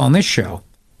speculated as well on this show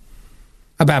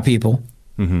about people,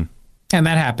 and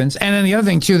that happens. And then the other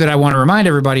thing, too, that I want to remind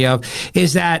everybody of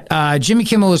is that Jimmy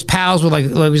Kimmel was pals with,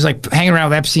 he was hanging around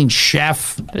with Epstein's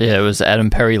chef. Yeah, it was Adam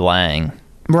Perry Lang.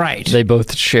 Right. They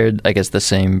both shared, I guess, the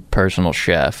same personal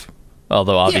chef,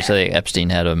 although obviously Epstein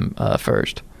had him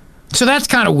first. So that's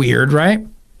kind of weird, right?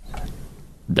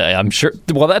 I'm sure.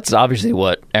 Well, that's obviously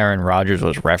what Aaron Rodgers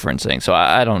was referencing. So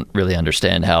I don't really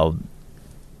understand how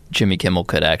Jimmy Kimmel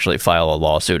could actually file a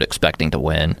lawsuit expecting to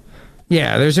win.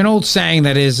 Yeah, there's an old saying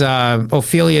that is,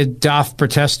 Ophelia doth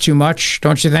protest too much,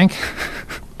 don't you think?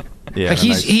 Yeah,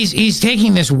 he's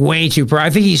taking this way too far. I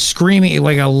think he's screaming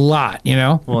a lot, you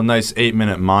know? Well, a nice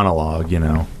 8-minute monologue, you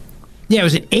know? Yeah, it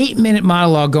was an 8-minute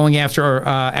monologue going after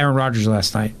Aaron Rodgers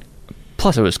last night.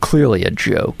 Plus, it was clearly a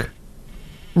joke.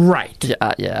 Right.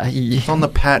 Yeah. It's on the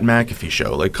Pat McAfee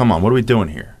show. Come on, what are we doing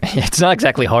here? It's not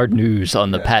exactly hard news on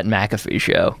the Pat McAfee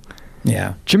show.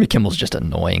 Yeah. Jimmy Kimmel's just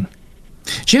annoying.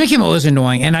 Jimmy Kimmel is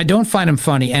annoying, and I don't find him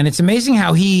funny. And it's amazing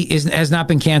how he has not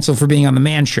been canceled for being on The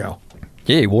Man Show.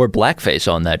 Yeah, he wore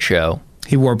blackface on that show.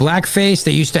 He wore blackface.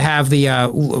 They used to have the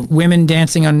women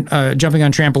dancing on, jumping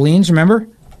on trampolines, remember?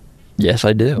 Yes,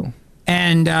 I do.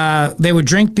 And they would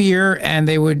drink beer, and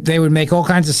they would make all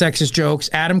kinds of sexist jokes.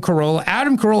 Adam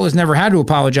Carolla's never had to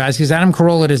apologize because Adam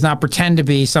Carolla does not pretend to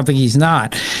be something he's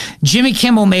not. Jimmy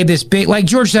Kimmel made this big, like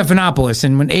George Stephanopoulos,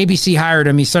 and when ABC hired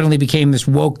him, he suddenly became this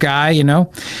woke guy, you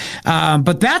know.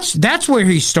 But that's where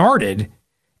he started,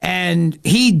 and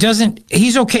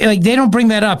he's okay. Like, they don't bring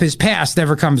that up. His past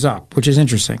never comes up, which is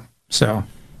interesting. So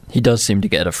he does seem to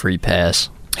get a free pass.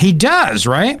 He does,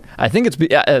 right? I think it's,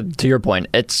 to your point,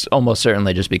 it's almost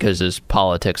certainly just because his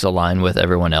politics align with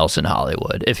everyone else in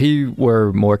Hollywood. If he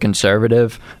were more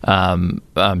conservative, I'm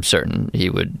certain he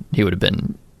would have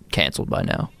been canceled by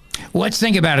now. Well, let's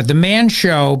think about it. The Man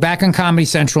Show, back on Comedy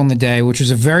Central in the day, which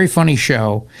was a very funny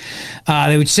show,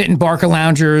 they would sit in Barca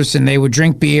loungers, and they would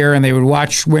drink beer, and they would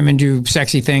watch women do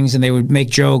sexy things, and they would make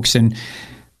jokes. And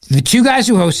the two guys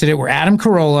who hosted it were Adam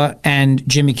Carolla and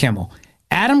Jimmy Kimmel.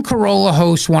 Adam Carolla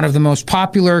hosts one of the most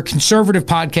popular conservative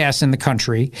podcasts in the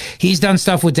country. He's done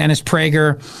stuff with Dennis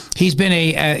Prager. He's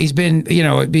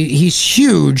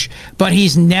huge, but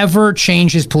he's never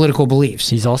changed his political beliefs.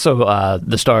 He's also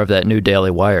the star of that new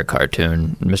Daily Wire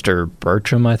cartoon, Mr.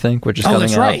 Bertram, I think, which is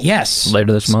coming out yes.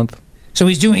 later this month. So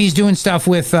he's doing stuff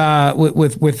with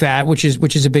that, which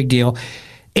is a big deal.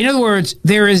 In other words,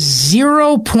 there is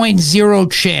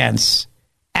 0.0 chance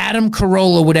Adam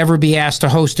Carolla would ever be asked to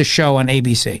host a show on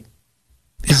ABC.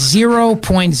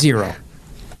 0.0.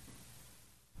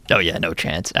 Oh, yeah, no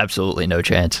chance. Absolutely no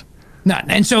chance. None.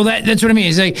 And so that's what I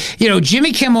mean. It's like,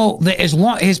 Jimmy Kimmel,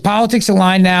 his politics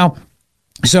align now.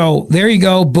 So there you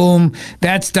go. Boom.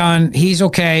 That's done. He's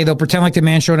okay. They'll pretend like the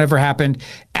Man Show never happened.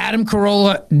 Adam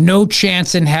Carolla, no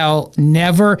chance in hell.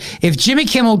 Never. If Jimmy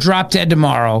Kimmel dropped dead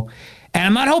tomorrow, and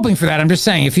I'm not hoping for that. I'm just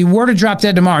saying, if he were to drop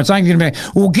dead tomorrow, it's not going to be,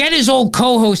 we'll get his old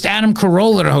co-host Adam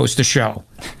Carolla to host the show.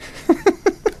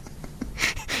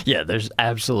 Yeah, there's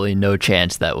absolutely no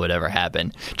chance that would ever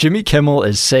happen. Jimmy Kimmel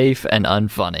is safe and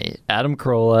unfunny. Adam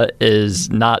Carolla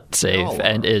is not safe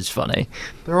and is funny.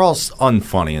 They're all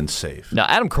unfunny and safe. No,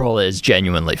 Adam Carolla is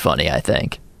genuinely funny, I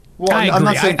think. Well, I'm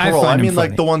not saying Carolla. I mean,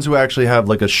 like, the ones who actually have,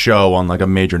 like, a show on, like, a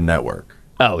major network.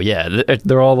 Oh, yeah.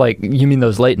 They're all like, you mean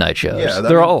those late night shows? Yeah,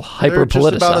 they're all hyper-politicized.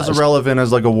 They're just about as irrelevant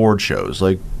as, like, award shows.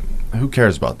 Like, who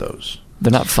cares about those?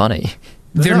 They're not funny.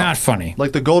 They're not funny.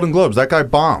 Like the Golden Globes. That guy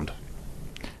bombed.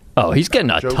 Oh, he's getting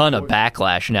a ton of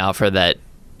backlash now for that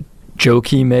joke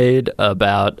he made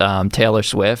about Taylor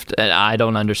Swift, and I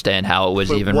don't understand how it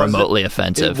was even remotely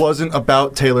offensive. It wasn't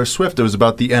about Taylor Swift. It was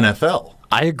about the NFL.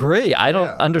 I agree. I don't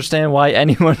understand why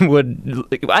anyone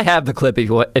would. I have the clip if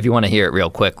you want to hear it real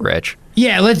quick, Rich.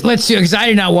 Yeah, let's do it, because I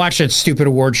did not watch that stupid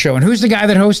award show. And who's the guy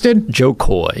that hosted? Joe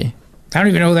Coy. I don't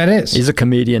even know who that is. He's a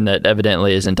comedian that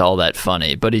evidently isn't all that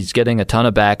funny, but he's getting a ton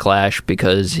of backlash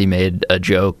because he made a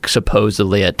joke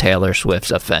supposedly at Taylor Swift's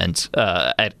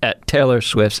at Taylor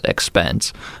Swift's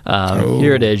expense.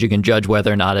 Here it is. You can judge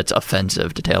whether or not it's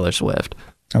offensive to Taylor Swift.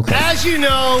 Okay. As you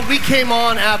know, we came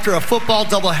on after a football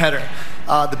doubleheader.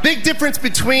 The big difference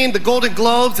between the Golden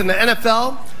Globes and the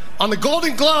NFL, on the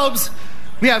Golden Globes,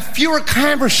 we have fewer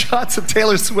camera shots of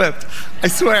Taylor Swift. I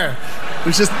swear.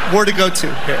 There's just more to go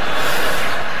to here.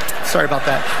 Sorry about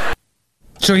that.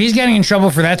 So he's getting in trouble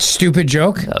for that stupid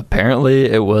joke? Apparently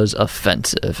it was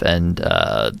offensive. And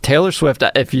Taylor Swift,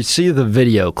 if you see the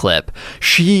video clip,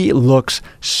 she looks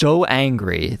so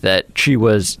angry that she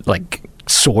was like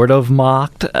sort of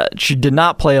mocked. She did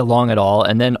not play along at all.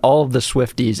 And then all of the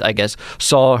Swifties, I guess,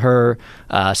 saw her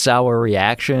sour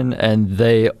reaction, and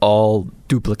they all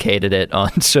duplicated it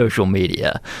on social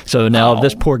media. So now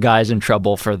this poor guy's in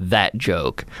trouble for that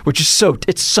joke, which is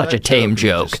it's such a tame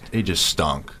joke. He just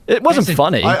stunk. It wasn't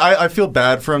funny. I feel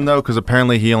bad for him though, because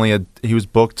apparently he was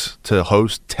booked to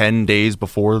host 10 days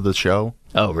before the show.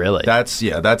 Oh, really? That's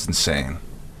insane.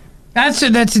 That's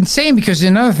insane, because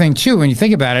another thing too, when you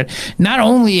think about it, not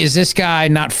only is this guy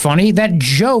not funny, that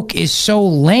joke is so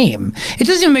lame. It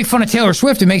doesn't even make fun of Taylor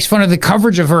Swift. It makes fun of the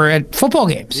coverage of her at football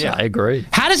games. Yeah, I agree.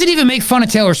 How does it even make fun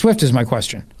of Taylor Swift is my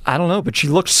question. I don't know, but she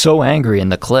looks so angry in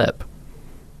the clip.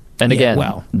 And again,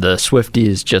 the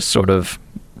Swifties just sort of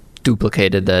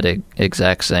duplicated that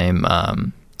exact same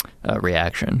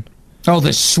reaction. Oh, the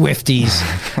Swifties.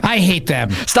 I hate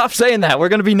them. Stop saying that. We're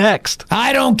going to be next.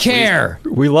 I don't care.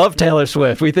 We love Taylor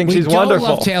Swift. We think she's wonderful.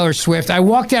 We love Taylor Swift. I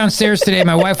walked downstairs today.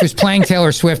 My wife was playing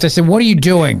Taylor Swift. I said, "What are you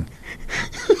doing?"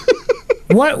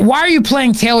 Why are you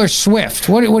playing Taylor Swift?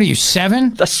 What are you,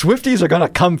 7? The Swifties are going to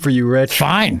come for you, Rich.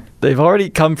 Fine. They've already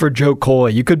come for Joe Coy.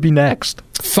 You could be next.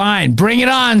 Fine. Bring it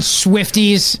on,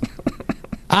 Swifties.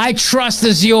 I trust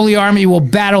the Zeoli army will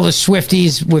battle the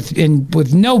Swifties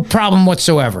with no problem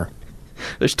whatsoever.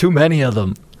 There's too many of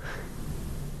them.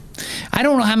 I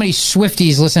don't know how many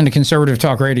Swifties listen to conservative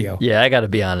talk radio. Yeah, I got to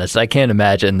be honest. I can't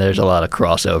imagine there's a lot of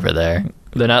crossover there.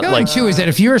 They're not the other thing, too, is that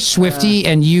if you're a Swiftie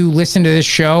and you listen to this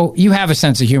show, you have a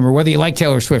sense of humor, whether you like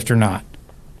Taylor Swift or not.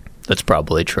 That's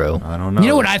probably true. I don't know. You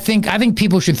know what I think? I think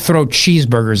people should throw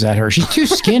cheeseburgers at her. She's too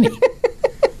skinny.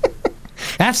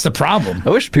 That's the problem. I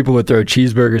wish people would throw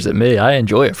cheeseburgers at me. I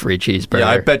enjoy a free cheeseburger. Yeah,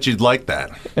 I bet you'd like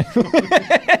that.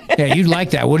 Yeah, you'd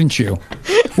like that, wouldn't you?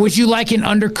 Would you like an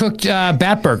undercooked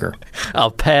bat burger?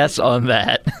 I'll pass on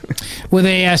that. With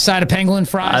a side of pangolin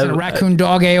fries and a raccoon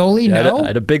dog aioli? Yeah, No? I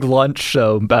had a big lunch,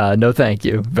 so no thank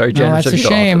you. Very generous that's of a you to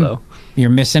shame. offer, though. You're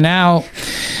missing out.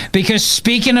 Because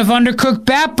speaking of undercooked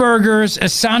bat burgers,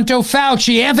 Anthony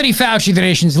Fauci, the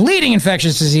nation's leading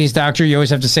infectious disease doctor, you always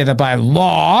have to say that by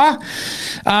law,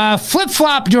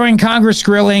 flip-flop during Congress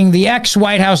grilling. The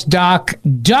ex-White House doc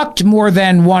ducked more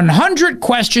than 100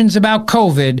 questions about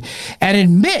COVID and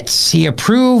admits he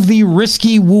approved the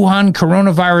risky Wuhan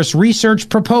coronavirus research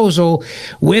proposal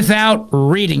without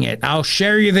reading it. I'll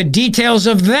share you the details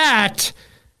of that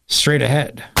straight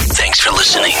ahead. Thanks for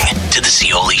listening to the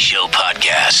Scioli Show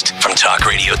podcast from Talk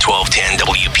Radio 1210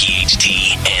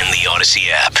 WPHT and the Odyssey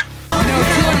app.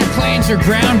 200 planes are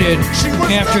grounded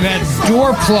after that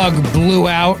door plug blew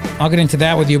out. I'll get into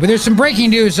that with you. But there's some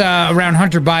breaking news around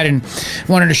Hunter Biden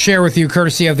I wanted to share with you,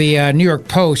 courtesy of the New York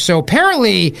Post. So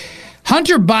apparently,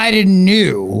 Hunter Biden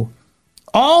knew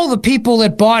all the people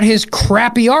that bought his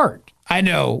crappy art. I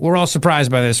know. We're all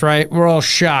surprised by this, right? We're all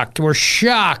shocked. We're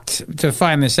shocked to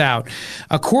find this out.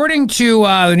 According to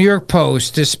the New York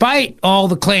Post, despite all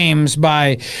the claims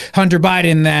by Hunter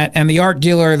Biden and the art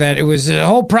dealer that it was a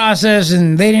whole process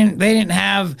and they didn't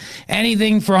have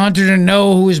anything for Hunter to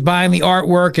know who was buying the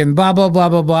artwork and blah, blah, blah,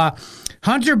 blah, blah.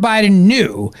 Hunter Biden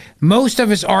knew most of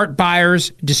his art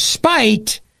buyers,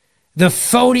 despite the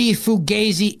phony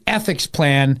Fugazi ethics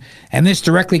plan, and this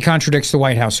directly contradicts the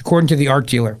White House, according to the art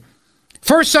dealer.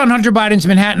 First son Hunter Biden's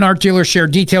Manhattan art dealer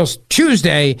shared details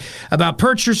Tuesday about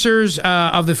purchasers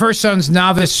of the first son's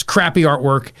novice crappy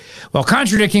artwork, while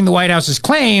contradicting the White House's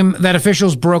claim that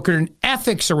officials brokered an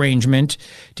ethics arrangement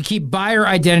to keep buyer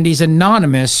identities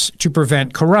anonymous to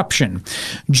prevent corruption.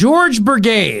 George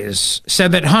Burgess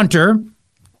said that Hunter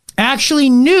actually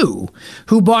knew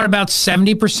who bought about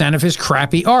 70% of his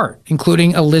crappy art,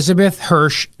 including Elizabeth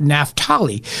Hirsch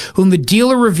Naftali, whom the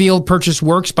dealer revealed purchased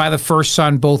works by the first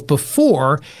son both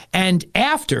before and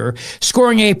after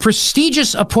scoring a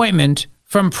prestigious appointment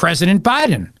from President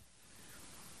Biden.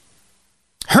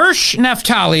 Hirsch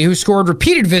Naftali, who scored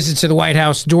repeated visits to the White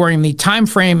House during the time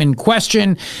frame in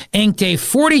question, inked a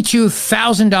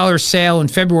 $42,000 sale in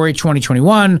February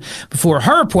 2021 before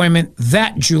her appointment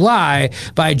that July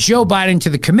by Joe Biden to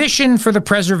the Commission for the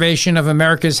Preservation of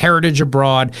America's Heritage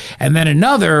Abroad, and then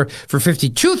another for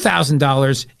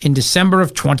 $52,000 in December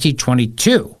of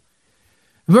 2022.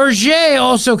 Berger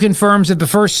also confirms that the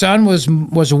first son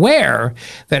was aware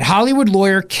that Hollywood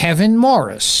lawyer Kevin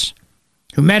Morris,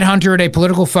 who met Hunter at a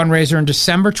political fundraiser in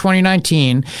December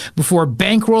 2019 before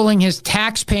bankrolling his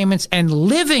tax payments and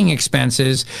living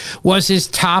expenses, was his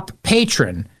top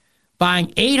patron, buying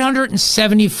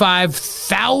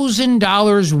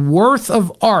 $875,000 worth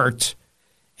of art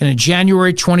in a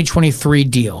January 2023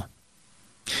 deal.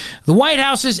 The White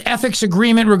House's ethics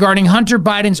agreement regarding Hunter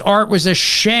Biden's art was a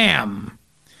sham.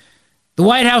 The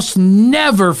White House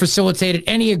never facilitated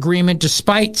any agreement,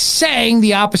 despite saying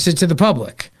the opposite to the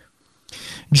public.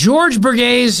 George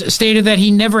Burgess stated that he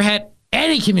never had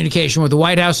any communication with the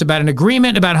White House about an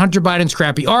agreement about Hunter Biden's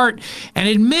crappy art, and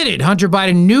admitted Hunter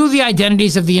Biden knew the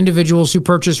identities of the individuals who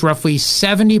purchased roughly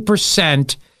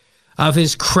 70% of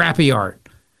his crappy art.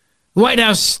 The White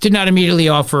House did not immediately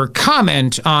offer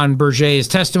comment on Burgess'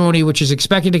 testimony, which is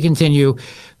expected to continue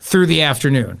through the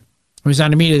afternoon. It was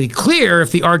not immediately clear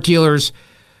if the art dealers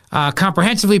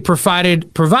comprehensively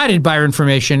provided buyer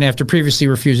information after previously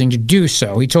refusing to do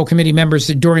so. He told committee members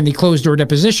that during the closed-door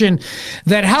deposition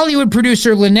that Hollywood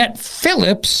producer Lynette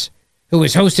Phillips, who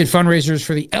has hosted fundraisers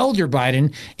for the elder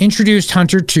Biden, introduced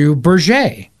Hunter to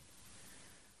Berger.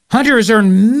 Hunter has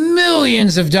earned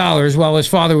millions of dollars while his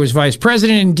father was vice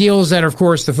president in deals that are, of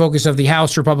course, the focus of the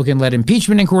House Republican-led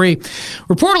impeachment inquiry.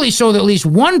 Reportedly sold at least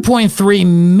 $1.3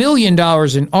 million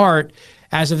in art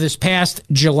as of this past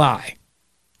July.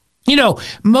 You know,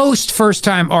 most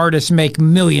first-time artists make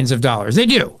millions of dollars. They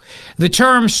do. The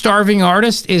term starving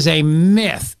artist is a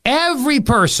myth. Every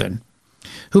person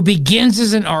who begins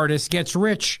as an artist gets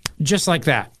rich just like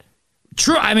that.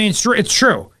 True. I mean, it's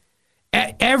true.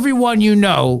 Everyone you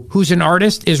know who's an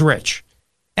artist is rich.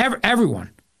 Everyone.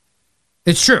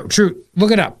 It's true. True.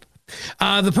 Look it up.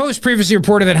 The Post previously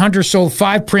reported that Hunter sold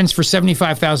 5 prints for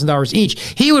 $75,000 each.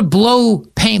 He would blow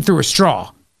paint through a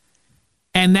straw,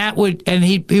 and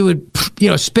he would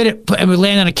spit it and would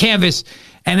land on a canvas,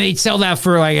 and then he'd sell that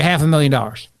for like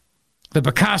 $500,000. The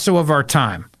Picasso of our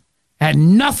time. Had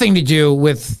nothing to do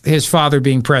with his father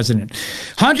being president.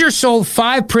 Hunter sold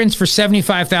 5 prints for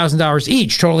 $75,000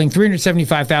 each, totaling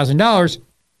 $375,000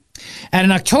 at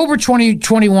an October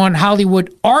 2021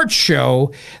 Hollywood art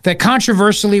show that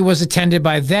controversially was attended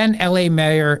by then LA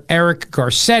Mayor Eric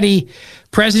Garcetti,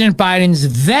 President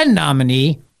Biden's then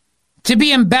nominee, to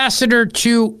be ambassador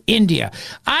to India.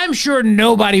 I'm sure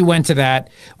nobody went to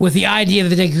that with the idea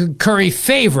that they could curry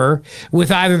favor with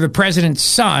either the president's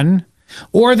son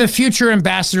or the future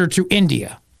ambassador to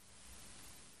India.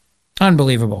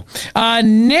 Unbelievable.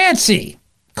 Nancy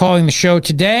calling the show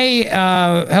today.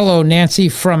 Hello, Nancy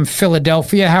from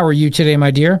Philadelphia. How are you today,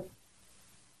 my dear?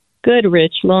 Good,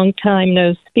 Rich. Long time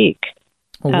no speak.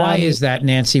 Well, why is that,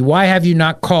 Nancy? Why have you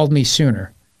not called me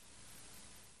sooner?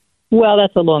 Well,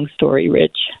 that's a long story,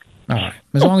 Rich. All right.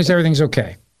 As long as everything's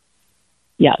okay.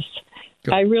 Yes.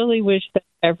 Good. I really wish that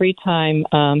every time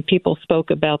people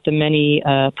spoke about the many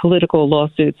political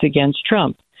lawsuits against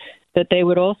Trump, that they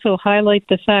would also highlight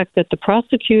the fact that the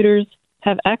prosecutors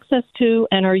have access to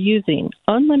and are using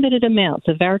unlimited amounts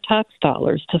of our tax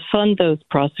dollars to fund those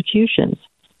prosecutions.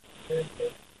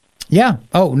 Yeah.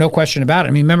 Oh, no question about it.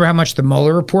 I mean, remember how much the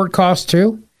Mueller report cost,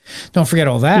 too? Don't forget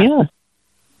all that. Yeah.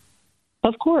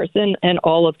 Of course. And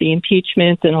all of the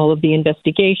impeachments and all of the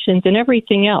investigations and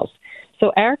everything else.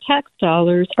 So our tax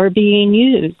dollars are being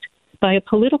used by a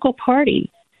political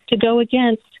party to go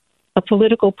against a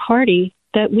political party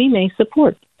that we may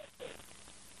support.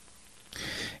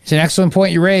 It's an excellent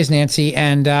point you raised, Nancy,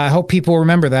 and I hope people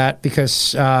remember that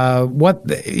because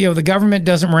the government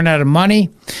doesn't run out of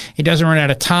money. It doesn't run out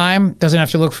of time. Doesn't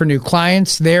have to look for new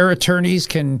clients. Their attorneys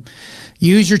can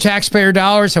use your taxpayer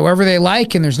dollars however they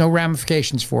like, and there's no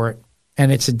ramifications for it.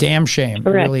 And it's a damn shame.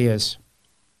 Correct. It really is.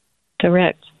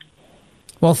 Correct.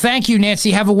 Well, thank you,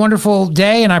 Nancy. Have a wonderful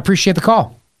day, and I appreciate the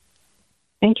call.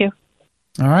 Thank you.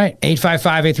 All right,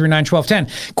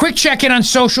 855-839-1210. Quick check-in on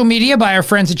social media by our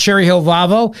friends at Cherry Hill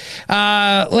Volvo.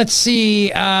 Let's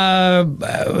see.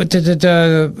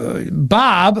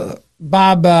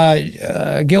 Bob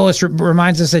Gillis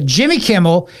reminds us that Jimmy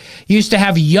Kimmel used to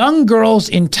have young girls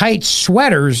in tight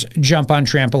sweaters jump on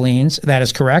trampolines. That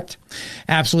is correct.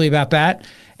 Absolutely about that.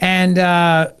 And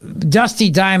Dusty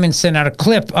Diamond sent out a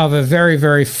clip of a very,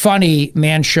 very funny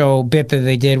man show bit that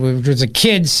they did, which was a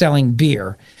kid selling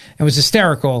beer. It was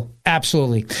hysterical.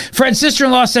 Absolutely. Fred's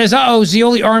sister-in-law says,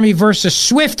 Zeoli Army versus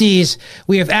Swifties.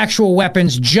 We have actual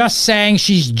weapons. Just saying.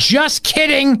 She's just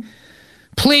kidding.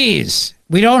 Please.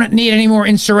 We don't need any more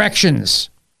insurrections.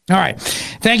 All right.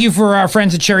 Thank you for our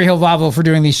friends at Cherry Hill Volvo for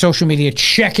doing the social media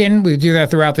check-in. We do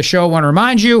that throughout the show. I want to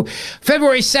remind you,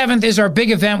 February 7th is our big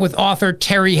event with author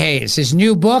Terry Hayes. His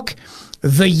new book,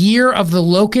 The Year of the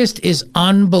Locust, is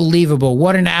unbelievable.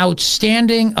 What an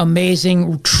outstanding,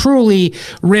 amazing, truly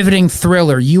riveting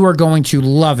thriller. You are going to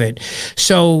love it.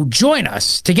 So join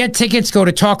us. To get tickets, go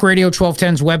to Talk Radio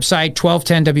 1210's website,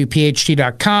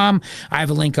 1210WPHT.com. I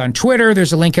have a link on Twitter.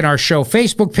 There's a link in our show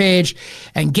Facebook page.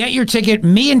 And get your ticket.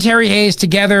 Me and Terry Hayes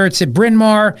together. It's at Bryn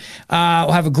Mawr.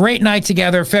 We'll have a great night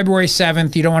together, February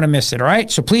 7th. You don't want to miss it, all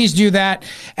right? So please do that.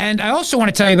 And I also want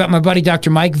to tell you about my buddy, Dr.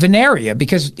 Mike Veneria,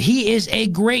 because he is a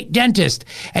great dentist,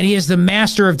 and he is the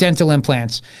master of dental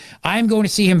implants. I'm going to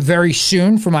see him very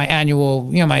soon for my annual,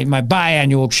 my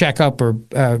biannual checkup, or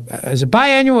is it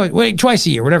biannual? Wait, twice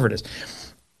a year, whatever it is.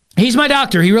 He's my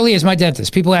doctor. He really is my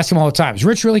dentist. People ask him all the time, does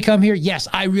Rich really come here? Yes,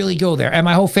 I really go there, and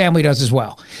my whole family does as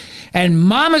well. And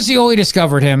Mama Zeoli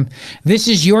discovered him. This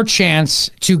is your chance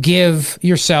to give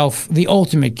yourself the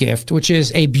ultimate gift, which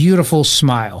is a beautiful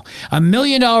smile. $1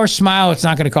 million smile. It's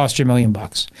not going to cost you $1 million.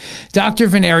 Dr.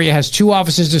 Veneria has 2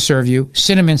 offices to serve you,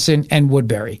 Cinnaminson and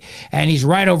Woodbury, and he's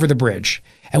right over the bridge.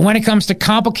 And when it comes to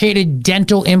complicated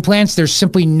dental implants, there's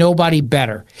simply nobody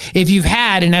better. If you've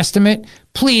had an estimate,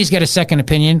 please get a second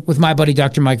opinion with my buddy,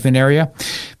 Dr. Mike Veneria.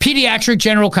 Pediatric,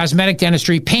 general, cosmetic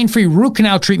dentistry, pain-free root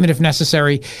canal treatment if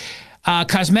necessary,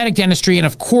 cosmetic dentistry, and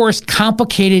of course,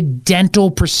 complicated dental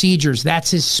procedures.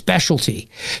 That's his specialty.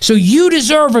 So you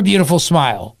deserve a beautiful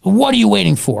smile. What are you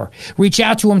waiting for? Reach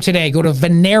out to him today. Go to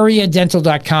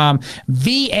veneriadental.com,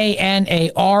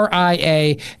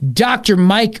 VANARIA, Dr.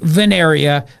 Mike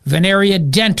Veneria,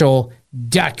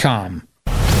 veneriadental.com.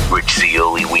 Rich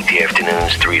Zeoli, weekday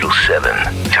afternoons 3 to 7.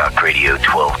 Talk Radio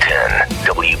 1210,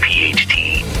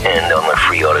 WPHT, and on the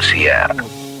free Odyssey app.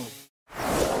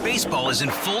 baseball is in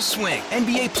full swing.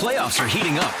 NBA playoffs are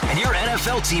heating up, and your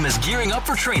NFL team is gearing up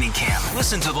for training camp.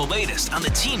 Listen to the latest on the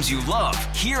teams you love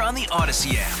here on the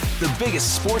Odyssey app. The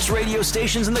biggest sports radio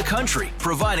stations in the country,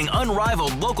 providing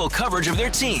unrivaled local coverage of their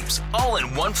teams, all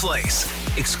in one place.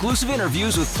 Exclusive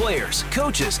interviews with players,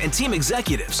 coaches, and team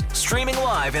executives, streaming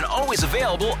live and always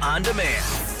available on demand.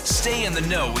 Stay in the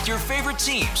know with your favorite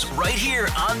teams right here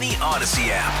on the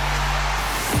Odyssey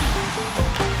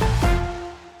app.